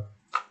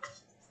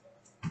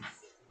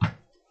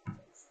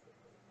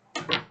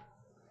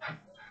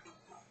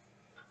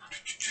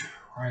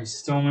Rice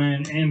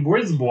Stillman and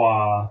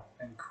Brisbois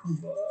and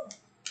Kuba?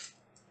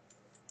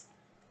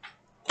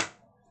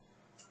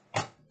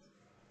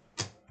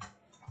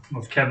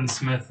 With Kevin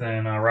Smith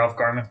and Ralph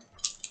Garman.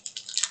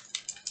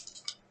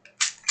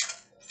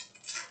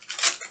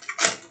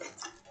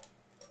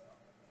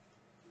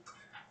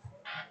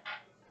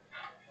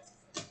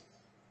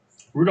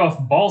 Rudolph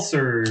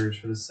Balsers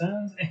for the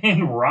Sens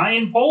and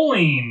Ryan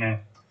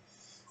Poling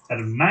out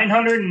of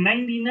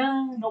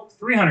 $999. Nope,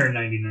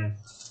 $399.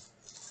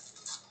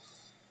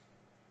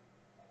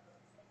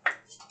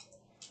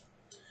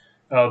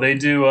 Oh, they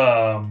do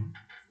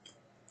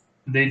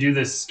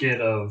this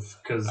skit of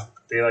because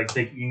they like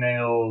take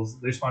emails,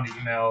 they respond to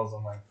emails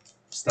and like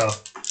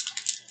stuff,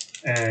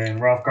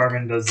 and Ralph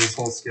Garman does this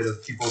whole skit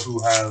of people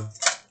who have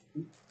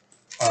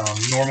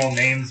normal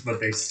names but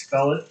they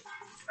spell it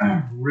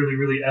really,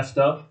 really effed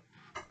up,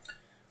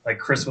 like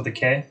Chris with a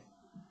K.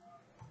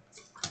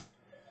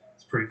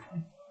 It's pretty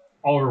funny.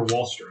 Oliver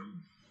Wahlstrom.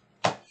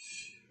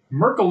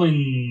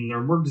 Merkelin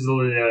or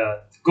Merkzlia,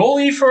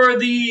 goalie for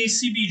the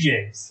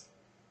CBJs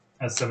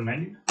at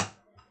 $7.99.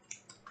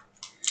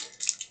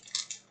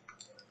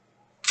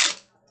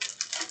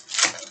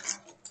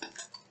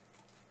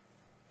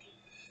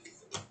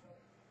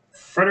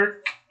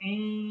 Frederick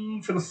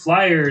for the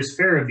Flyers,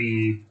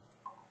 Farabee.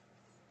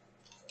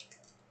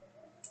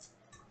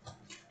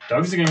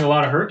 Doug's getting a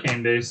lot of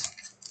Hurricane base.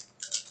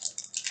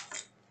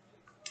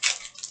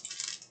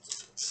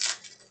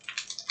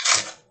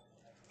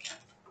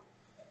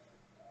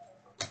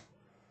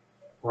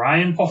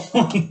 Ryan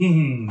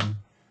Poling,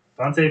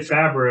 Dante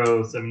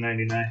Fabro,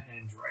 $7.99,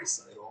 and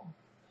Draisaitl.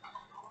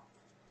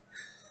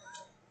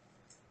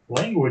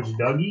 Language,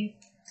 Dougie.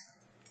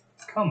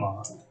 Come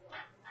on.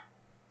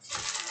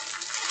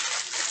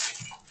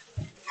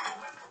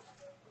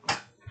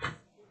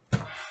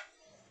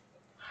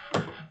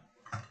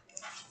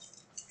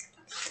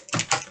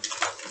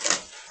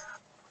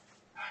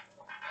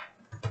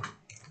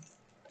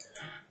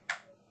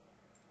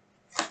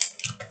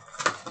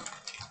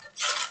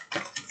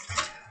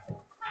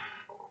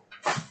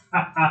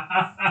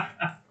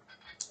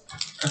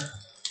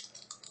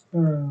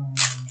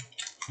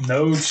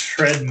 No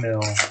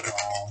treadmill.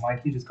 Oh,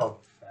 Mikey just called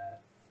me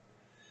fat.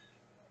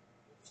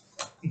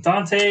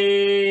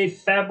 Dante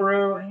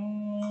Fabro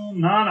and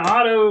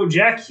non-auto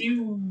Jack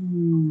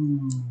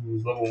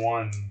Hughes. Level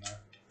 1.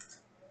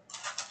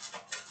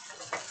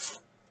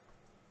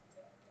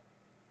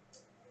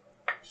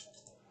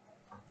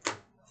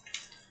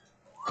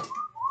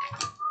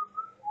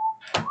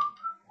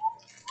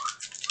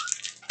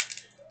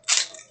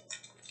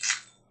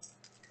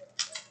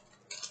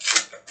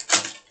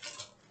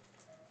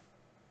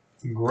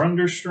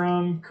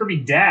 Grunderstrom, Kirby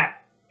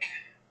Dak.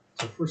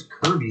 It's our first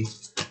Kirby.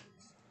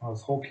 Oh,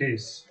 this whole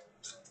case.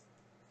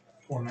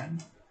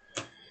 4-9.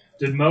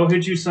 Did Mo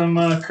hit you some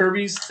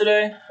Kirby's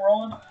today,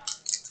 Roland?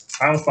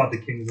 I always thought the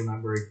Kings would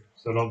not break,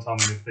 so don't tell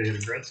me if they hit a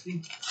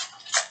Gretzky.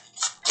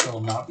 I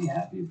will not be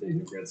happy if they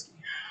hit a Gretzky.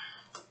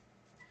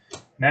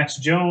 Max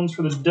Jones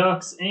for the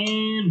Ducks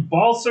and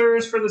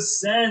Balsers for the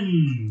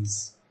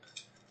Sens.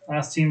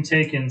 Last team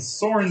taken,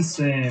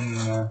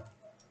 Sorensen.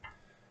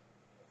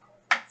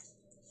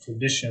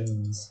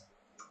 Traditions.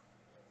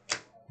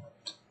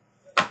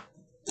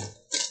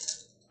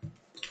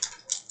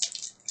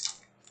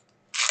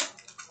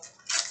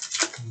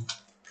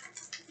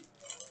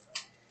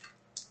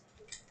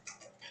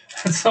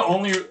 That's the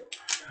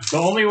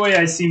only way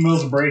I see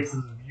Mo's breaks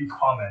is if you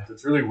comment.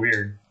 It's really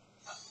weird.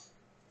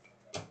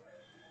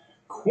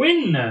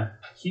 Quinn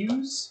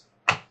Hughes,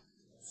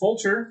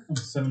 Fulcher,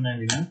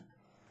 $7.99.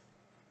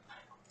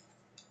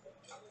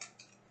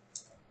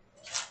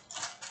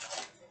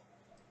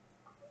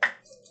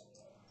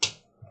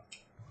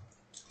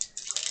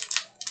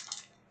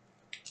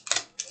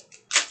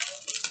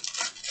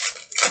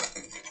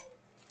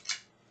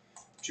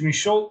 Jimmy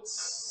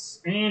Schultz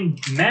and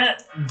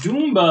Matt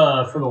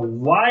Dumba for the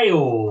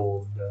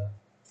Wild.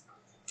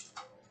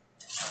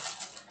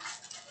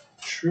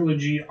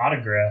 Trilogy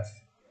autograph.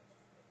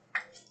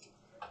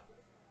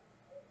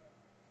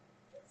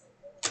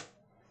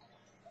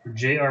 For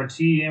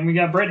JRT. And we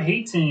got Brett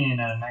Hayton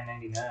at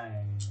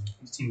 $9.99.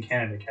 He's Team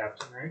Canada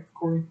captain, right,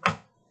 Corey?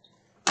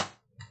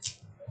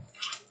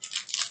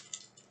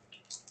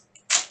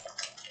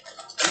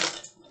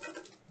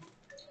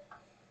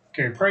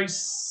 Carey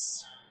Price.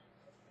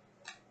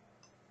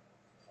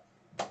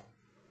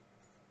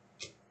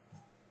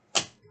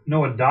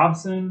 Noah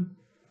Dobson.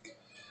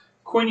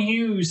 Quinn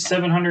Hughes,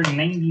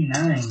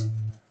 $799.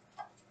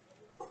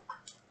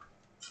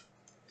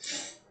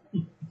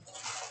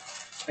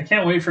 I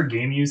can't wait for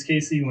game use,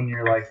 Casey, when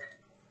you're like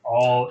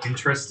all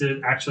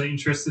actually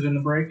interested in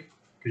the break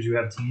because you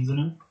have teams in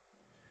it.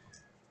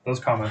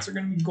 Those comments are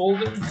going to be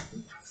golden.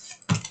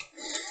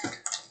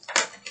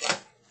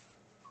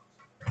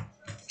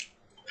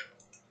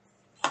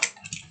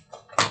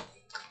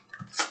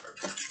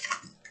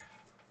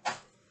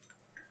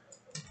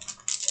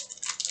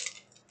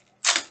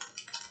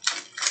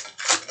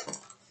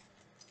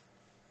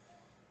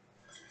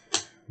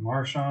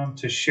 Marchand,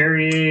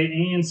 Teixeira,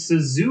 and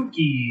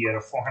Suzuki at a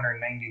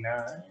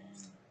 $499.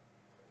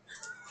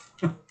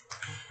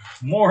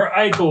 More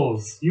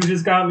Eichels. You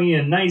just got me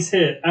a nice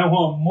hit. I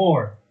want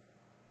more.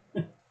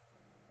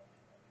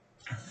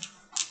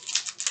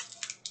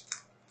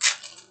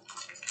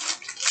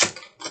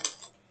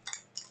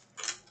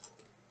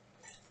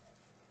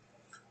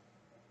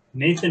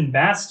 Nathan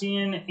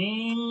Bastian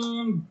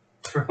and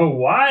for a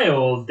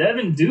while,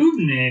 Devin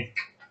Dubnyk.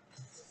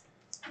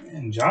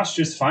 And Josh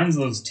just finds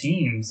those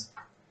teams.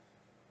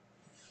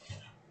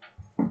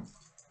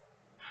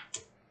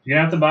 You're going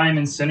to have to buy him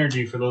in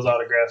Synergy for those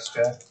autographs,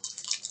 Jack.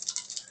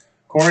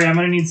 Corey, I'm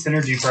going to need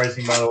Synergy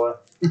pricing, by the way.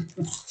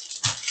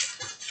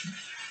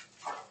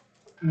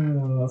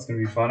 Oh, that's going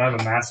to be fun. I have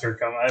a Master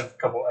coming. I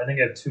think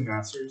I have 2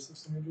 Masters of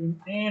Synergy.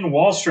 And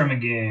Wallstrom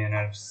again.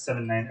 I have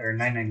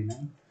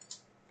 $9.99.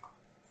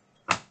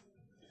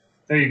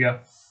 There you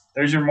go.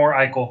 There's your more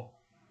Eichel,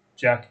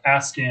 Jack.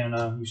 Ask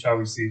and you shall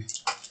receive.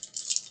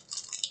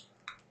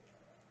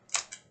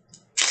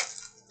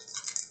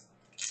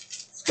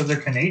 It's because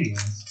they're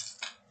Canadians,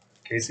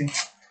 Casey.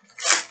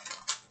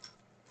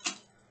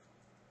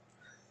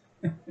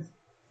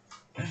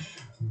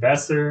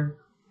 Besser,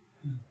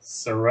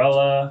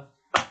 Sorella,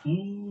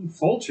 and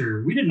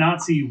Fulcher. We did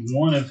not see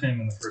one of him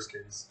in the first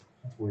case.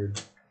 That's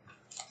weird.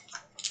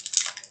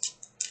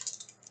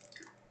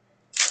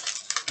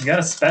 You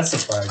gotta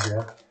specify,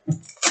 Jeff.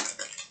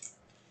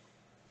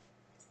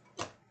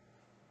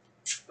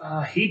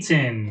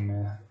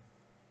 Heaton.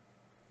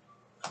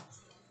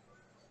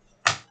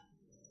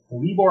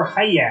 Libor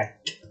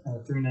Hayek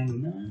at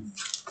 $3.99.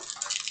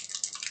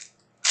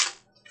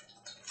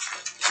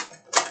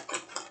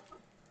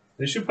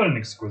 They should put an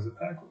exquisite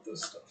pack with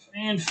this stuff.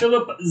 And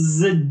Philip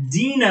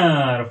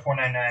Zadina at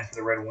 $4.99 for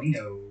the Red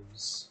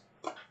Wingos.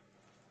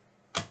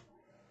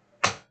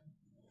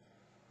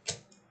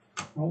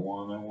 I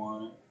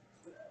want it.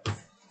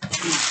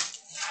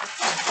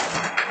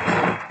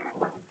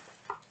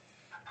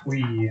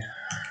 We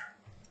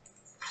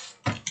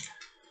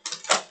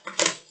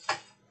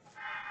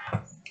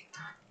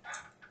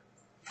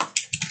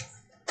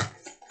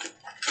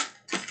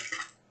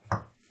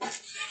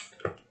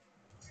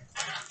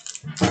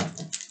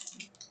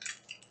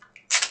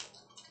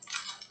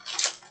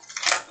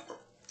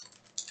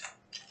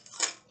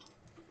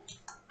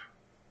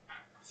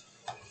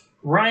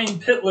Ryan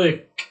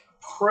Pitlick,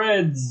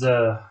 Preds,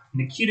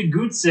 Nikita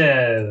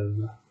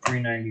Gutsev,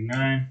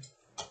 $3.99.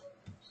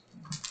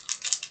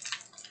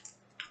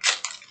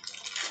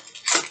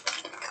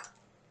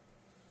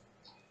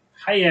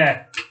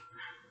 Hayek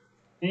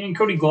and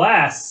Cody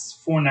Glass,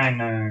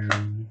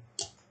 $4.99.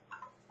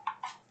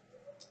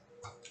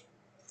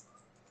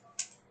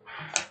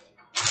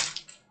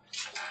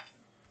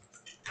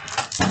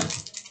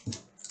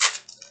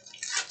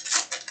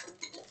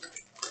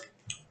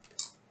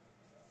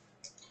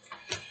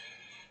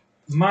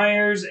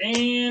 Myers,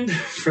 and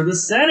for the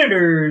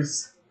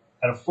Senators,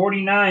 out of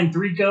 49,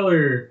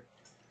 3-color,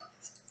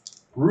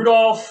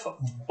 Rudolph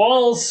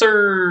Balcers.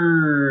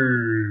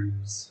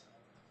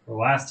 The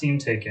last team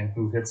taken,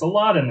 who hits a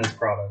lot in this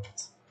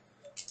product.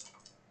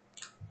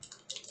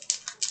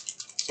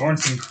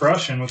 Sorensen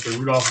crushing with the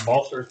Rudolph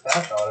Balcers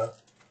patch auto.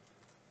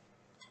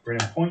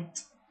 Brandon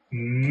Point,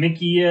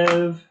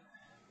 Mikheyev,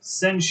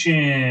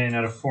 Senshin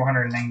out of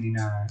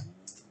 499.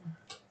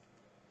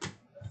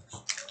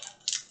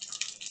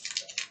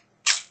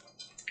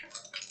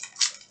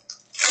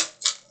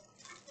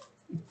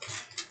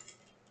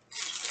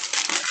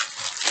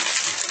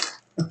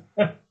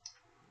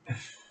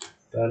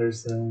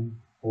 Patterson,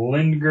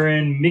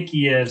 Lindgren,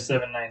 Mikheyev,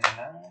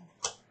 $7.99.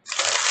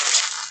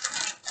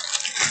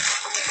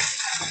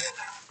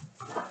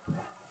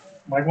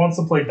 Mike wants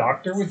to play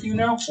doctor with you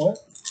now? What?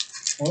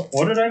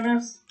 What did I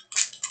miss?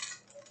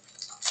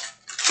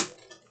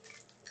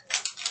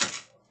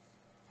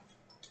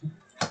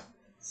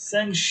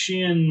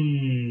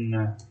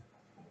 Senshin.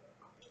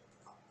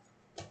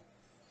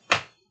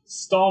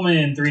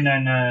 Stallman,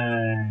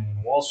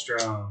 $3.99.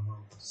 Wallstrom,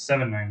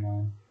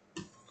 $7.99.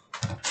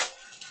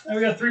 Now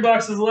we got 3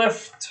 boxes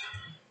left.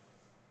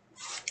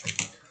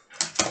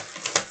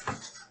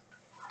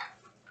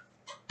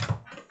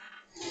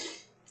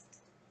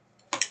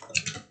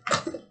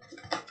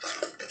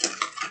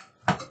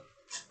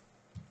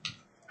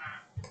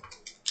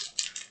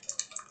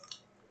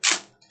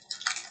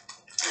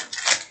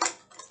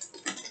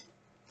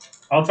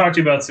 I'll talk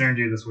to you about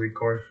Synergy this week,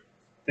 Corey.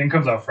 Thing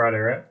comes out Friday,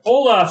 right?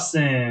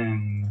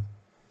 Olafson,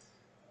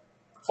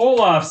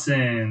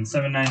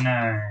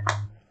 $7.99.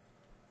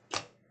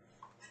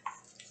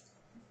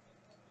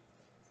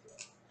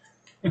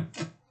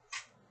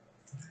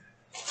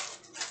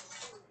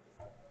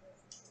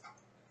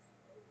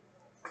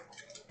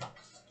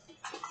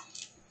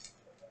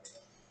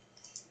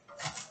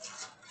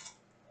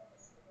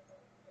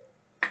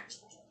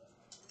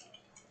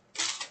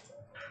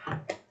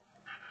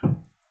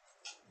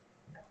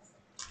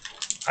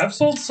 I've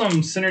sold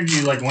some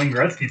Synergy like Wayne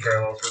Gretzky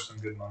parallels for some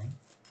good money.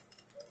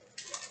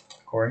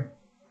 Corey.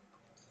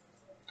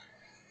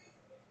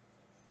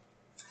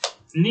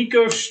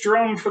 Nico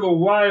Strum for the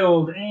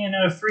Wild, and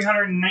out of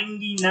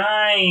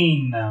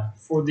 399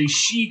 for the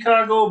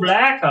Chicago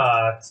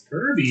Blackhawks.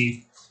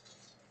 Kirby.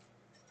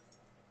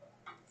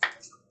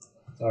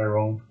 Sorry,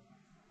 Roland.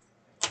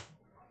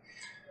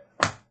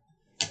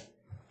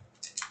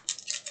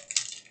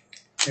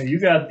 Hey, you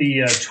got the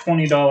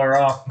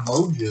 $20 off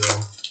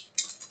Mojo.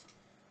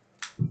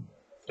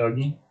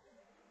 Dougie.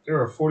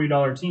 They're a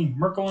 $40 team.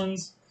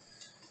 Merkelins.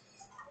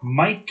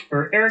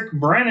 Eric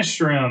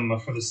Branistrom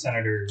for the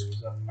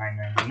Senators of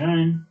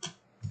 $9.99.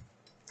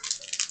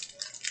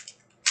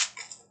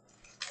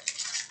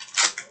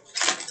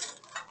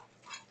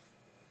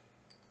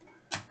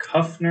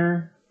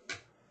 Kuffner.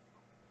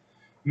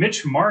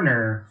 Mitch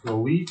Marner for the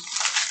Leafs.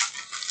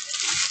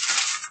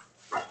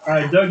 All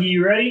right, Dougie,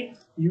 you ready?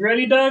 You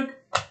ready, Doug?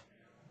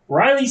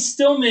 Riley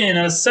Stillman,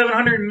 a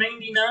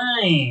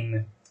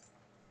 $799.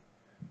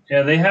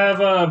 Yeah, they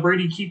have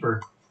Brady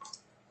Keeper,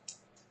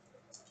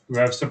 who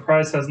I'm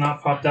surprised has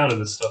not popped out of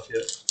this stuff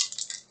yet.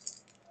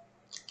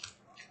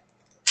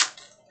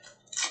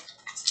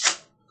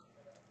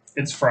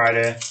 It's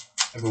Friday,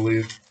 I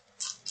believe.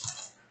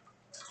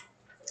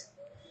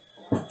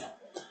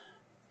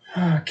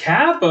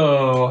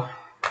 Capo.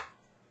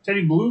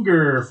 Teddy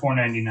Bluger,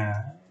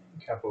 $4.99.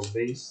 Capo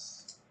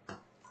base.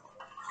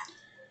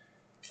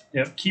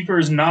 Yep, Keeper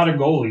is not a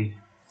goalie.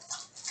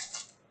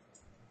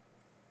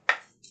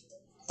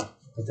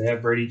 But they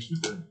have Brady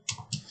Keeper.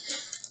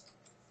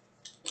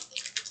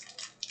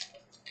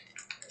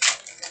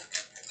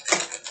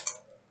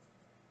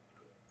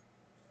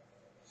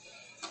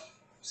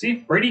 See,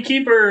 Brady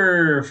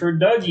Keeper for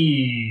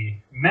Dougie.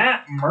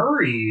 Matt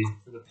Murray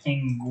for the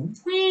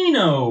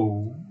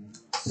Penguinos.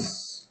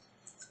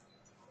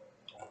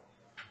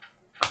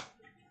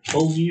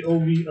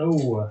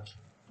 OVO.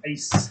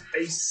 Ice,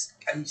 ice,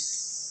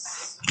 ice.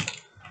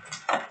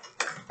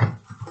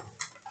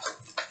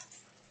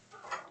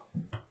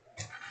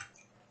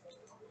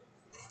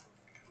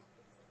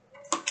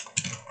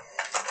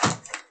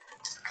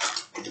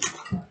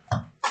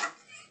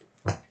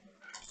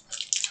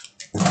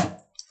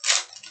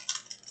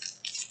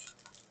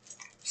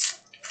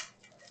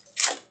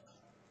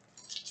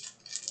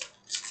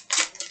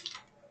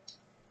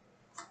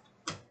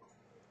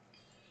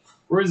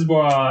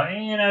 Brisbois,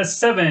 and a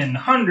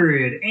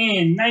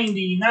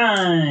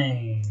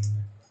 799.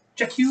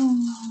 Jack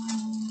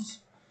Hughes.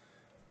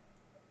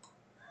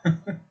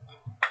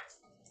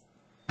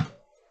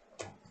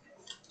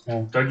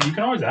 Well, Doug, you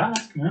can always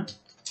ask, man.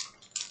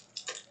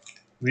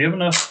 We have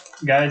enough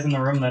guys in the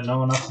room that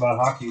know enough about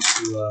hockey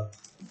to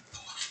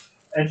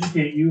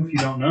educate you if you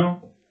don't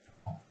know.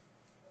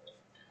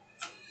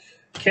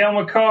 Cale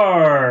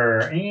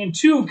Makar and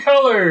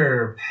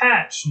 2-color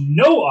patch,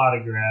 no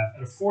autograph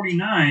at a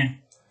 49.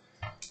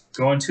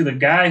 Going to the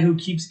guy who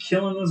keeps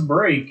killing this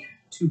break.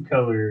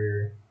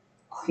 2-color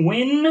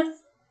Quinn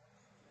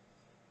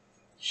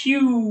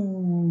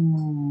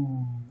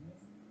Hughes.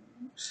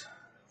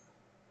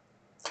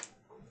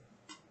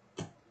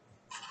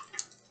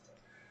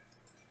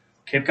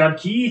 Cape Cod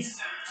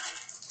Keith.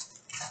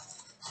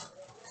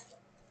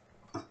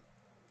 It's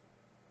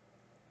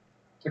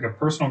like a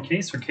personal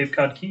case for Cape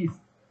Cod Keith.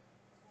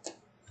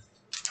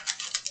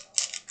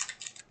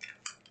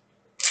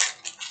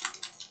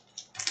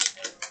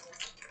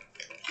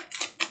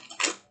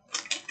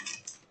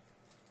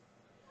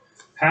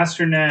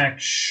 Pasternak,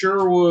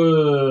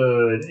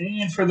 Sherwood,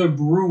 and for the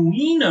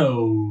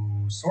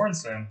Bruino,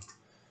 Sorensen.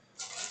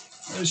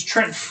 There's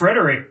Trent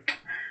Frederick.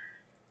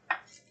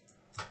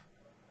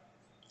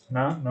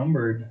 Not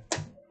numbered. Are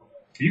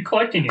you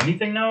collecting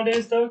anything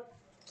nowadays, Doug?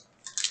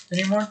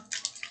 Anymore?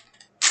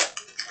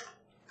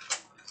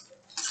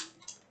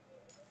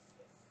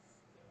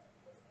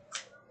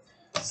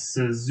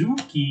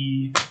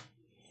 Suzuki,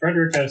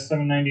 Frederick at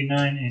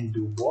 $7.99, and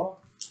Dubois.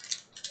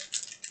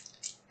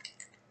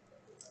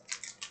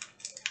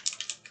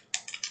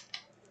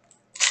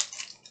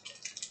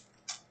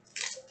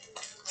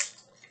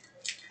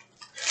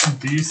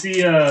 Do you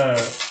see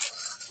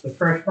the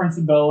Fresh Prince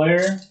of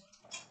Bel-Air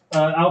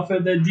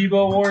outfit that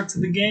Debo wore to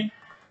the game?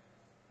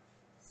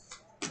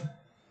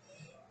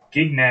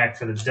 Gignac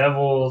for the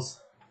Devils.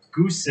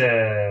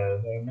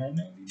 Gusev,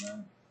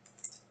 $9.99.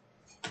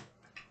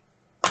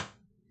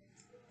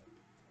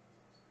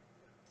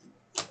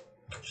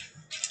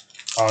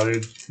 Oh,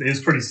 dude, it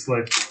is pretty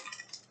slick.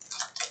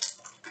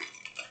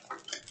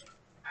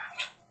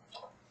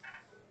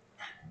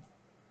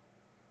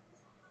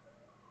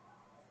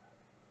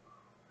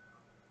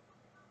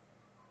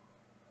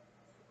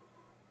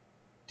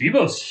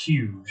 Debo's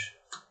huge.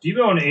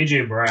 Debo and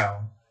A.J.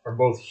 Brown are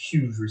both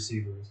huge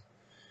receivers.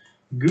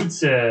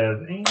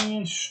 Gutsev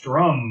and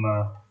Strum,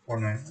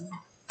 $4.99.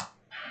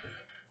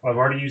 Well, I've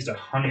already used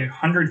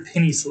 100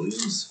 penny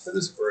sleeves for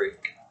this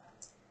break.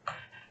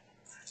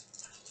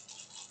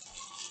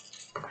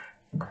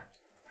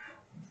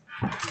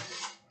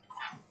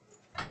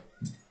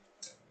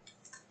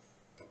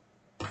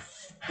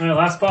 All right,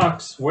 last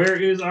box. Where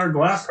is our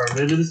glass card?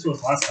 They did this to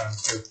us last time,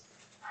 too.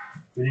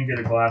 We didn't get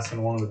a glass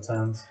in one of the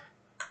 10s.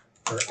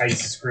 Or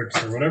ice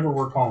scripts, or whatever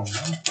we're calling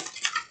them.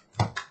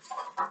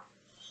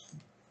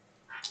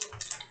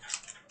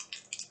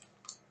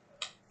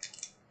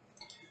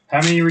 How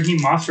many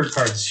Raheem Mostert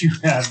cards do you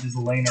have just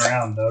laying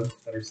around, Doug,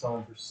 that are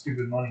selling for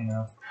stupid money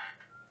now?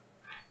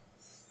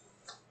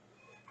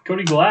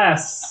 Cody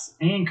Glass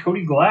and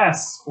Cody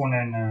Glass,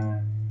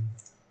 $4.99.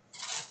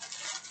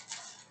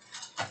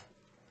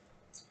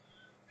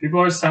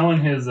 People are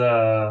selling his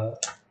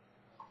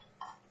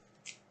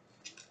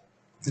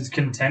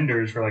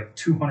contenders for like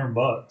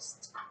 $200.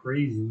 It's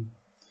crazy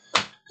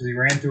because he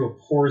ran through a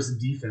porous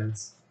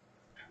defense.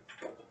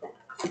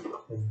 I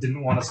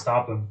didn't want to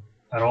stop him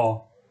at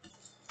all.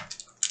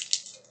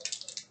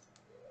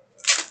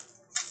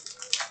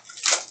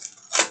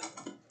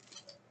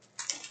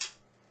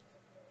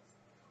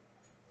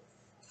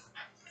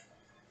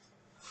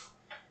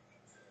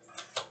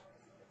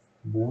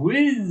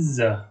 Whiz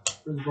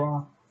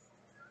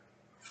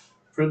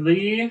for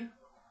the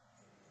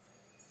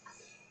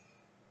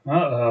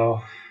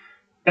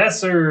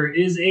Besser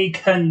is a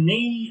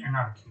Canadian,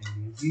 not a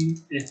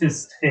Canadian. It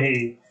is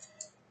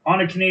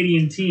on a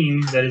Canadian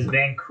team that is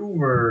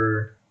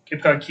Vancouver.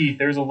 Cape Cod Keith.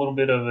 There's a little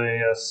bit of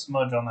a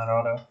smudge on that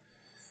auto.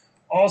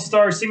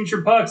 All-Star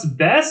Signature Pucks.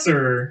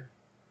 Besser.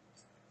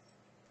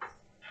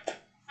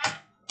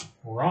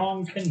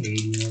 Wrong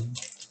Canadian.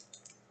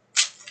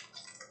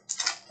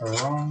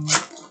 Wrong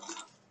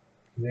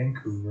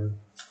Vancouver.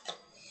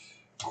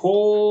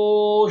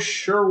 Cole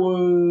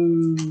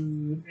Sherwood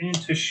and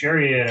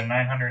Teixeira at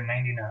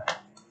 $9.99.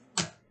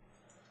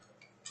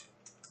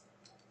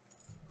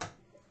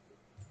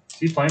 Is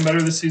he playing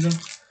better this season?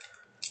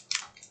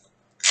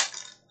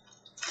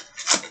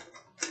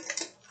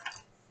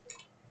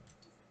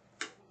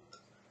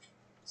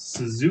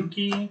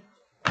 Suzuki,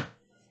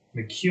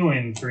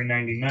 McEwen,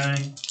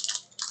 $3.99.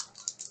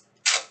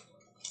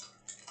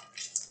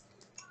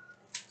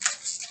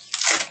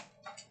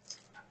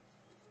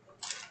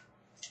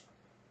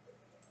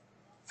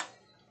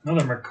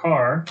 Another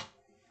Makar.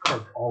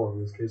 All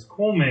over this case.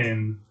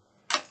 Coleman.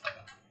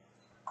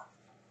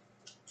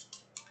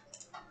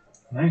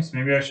 Nice.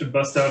 Maybe I should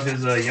bust out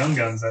his Young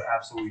Guns that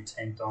absolutely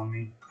tanked on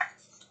me.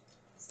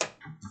 I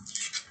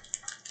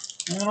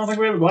don't think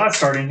we have a glass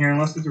card in here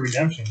unless it's a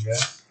redemption,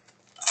 guys.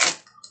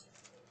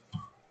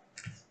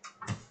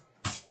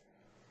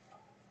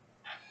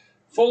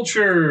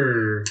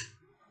 Fulcher.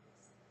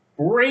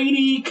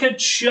 Brady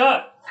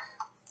Tkachuk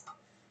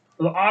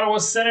for the Ottawa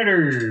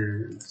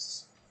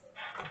Senators.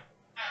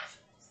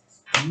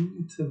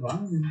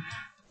 Tavine.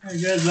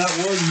 Alright guys, that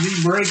was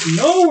the break.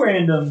 No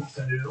randoms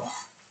to do.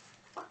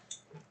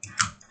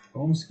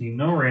 Bomsky,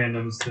 no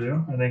randoms to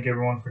do. I thank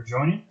everyone for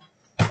joining.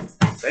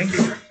 Thank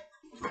you.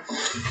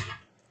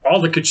 All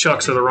the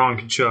Kachucks are the wrong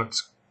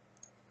Kachucks.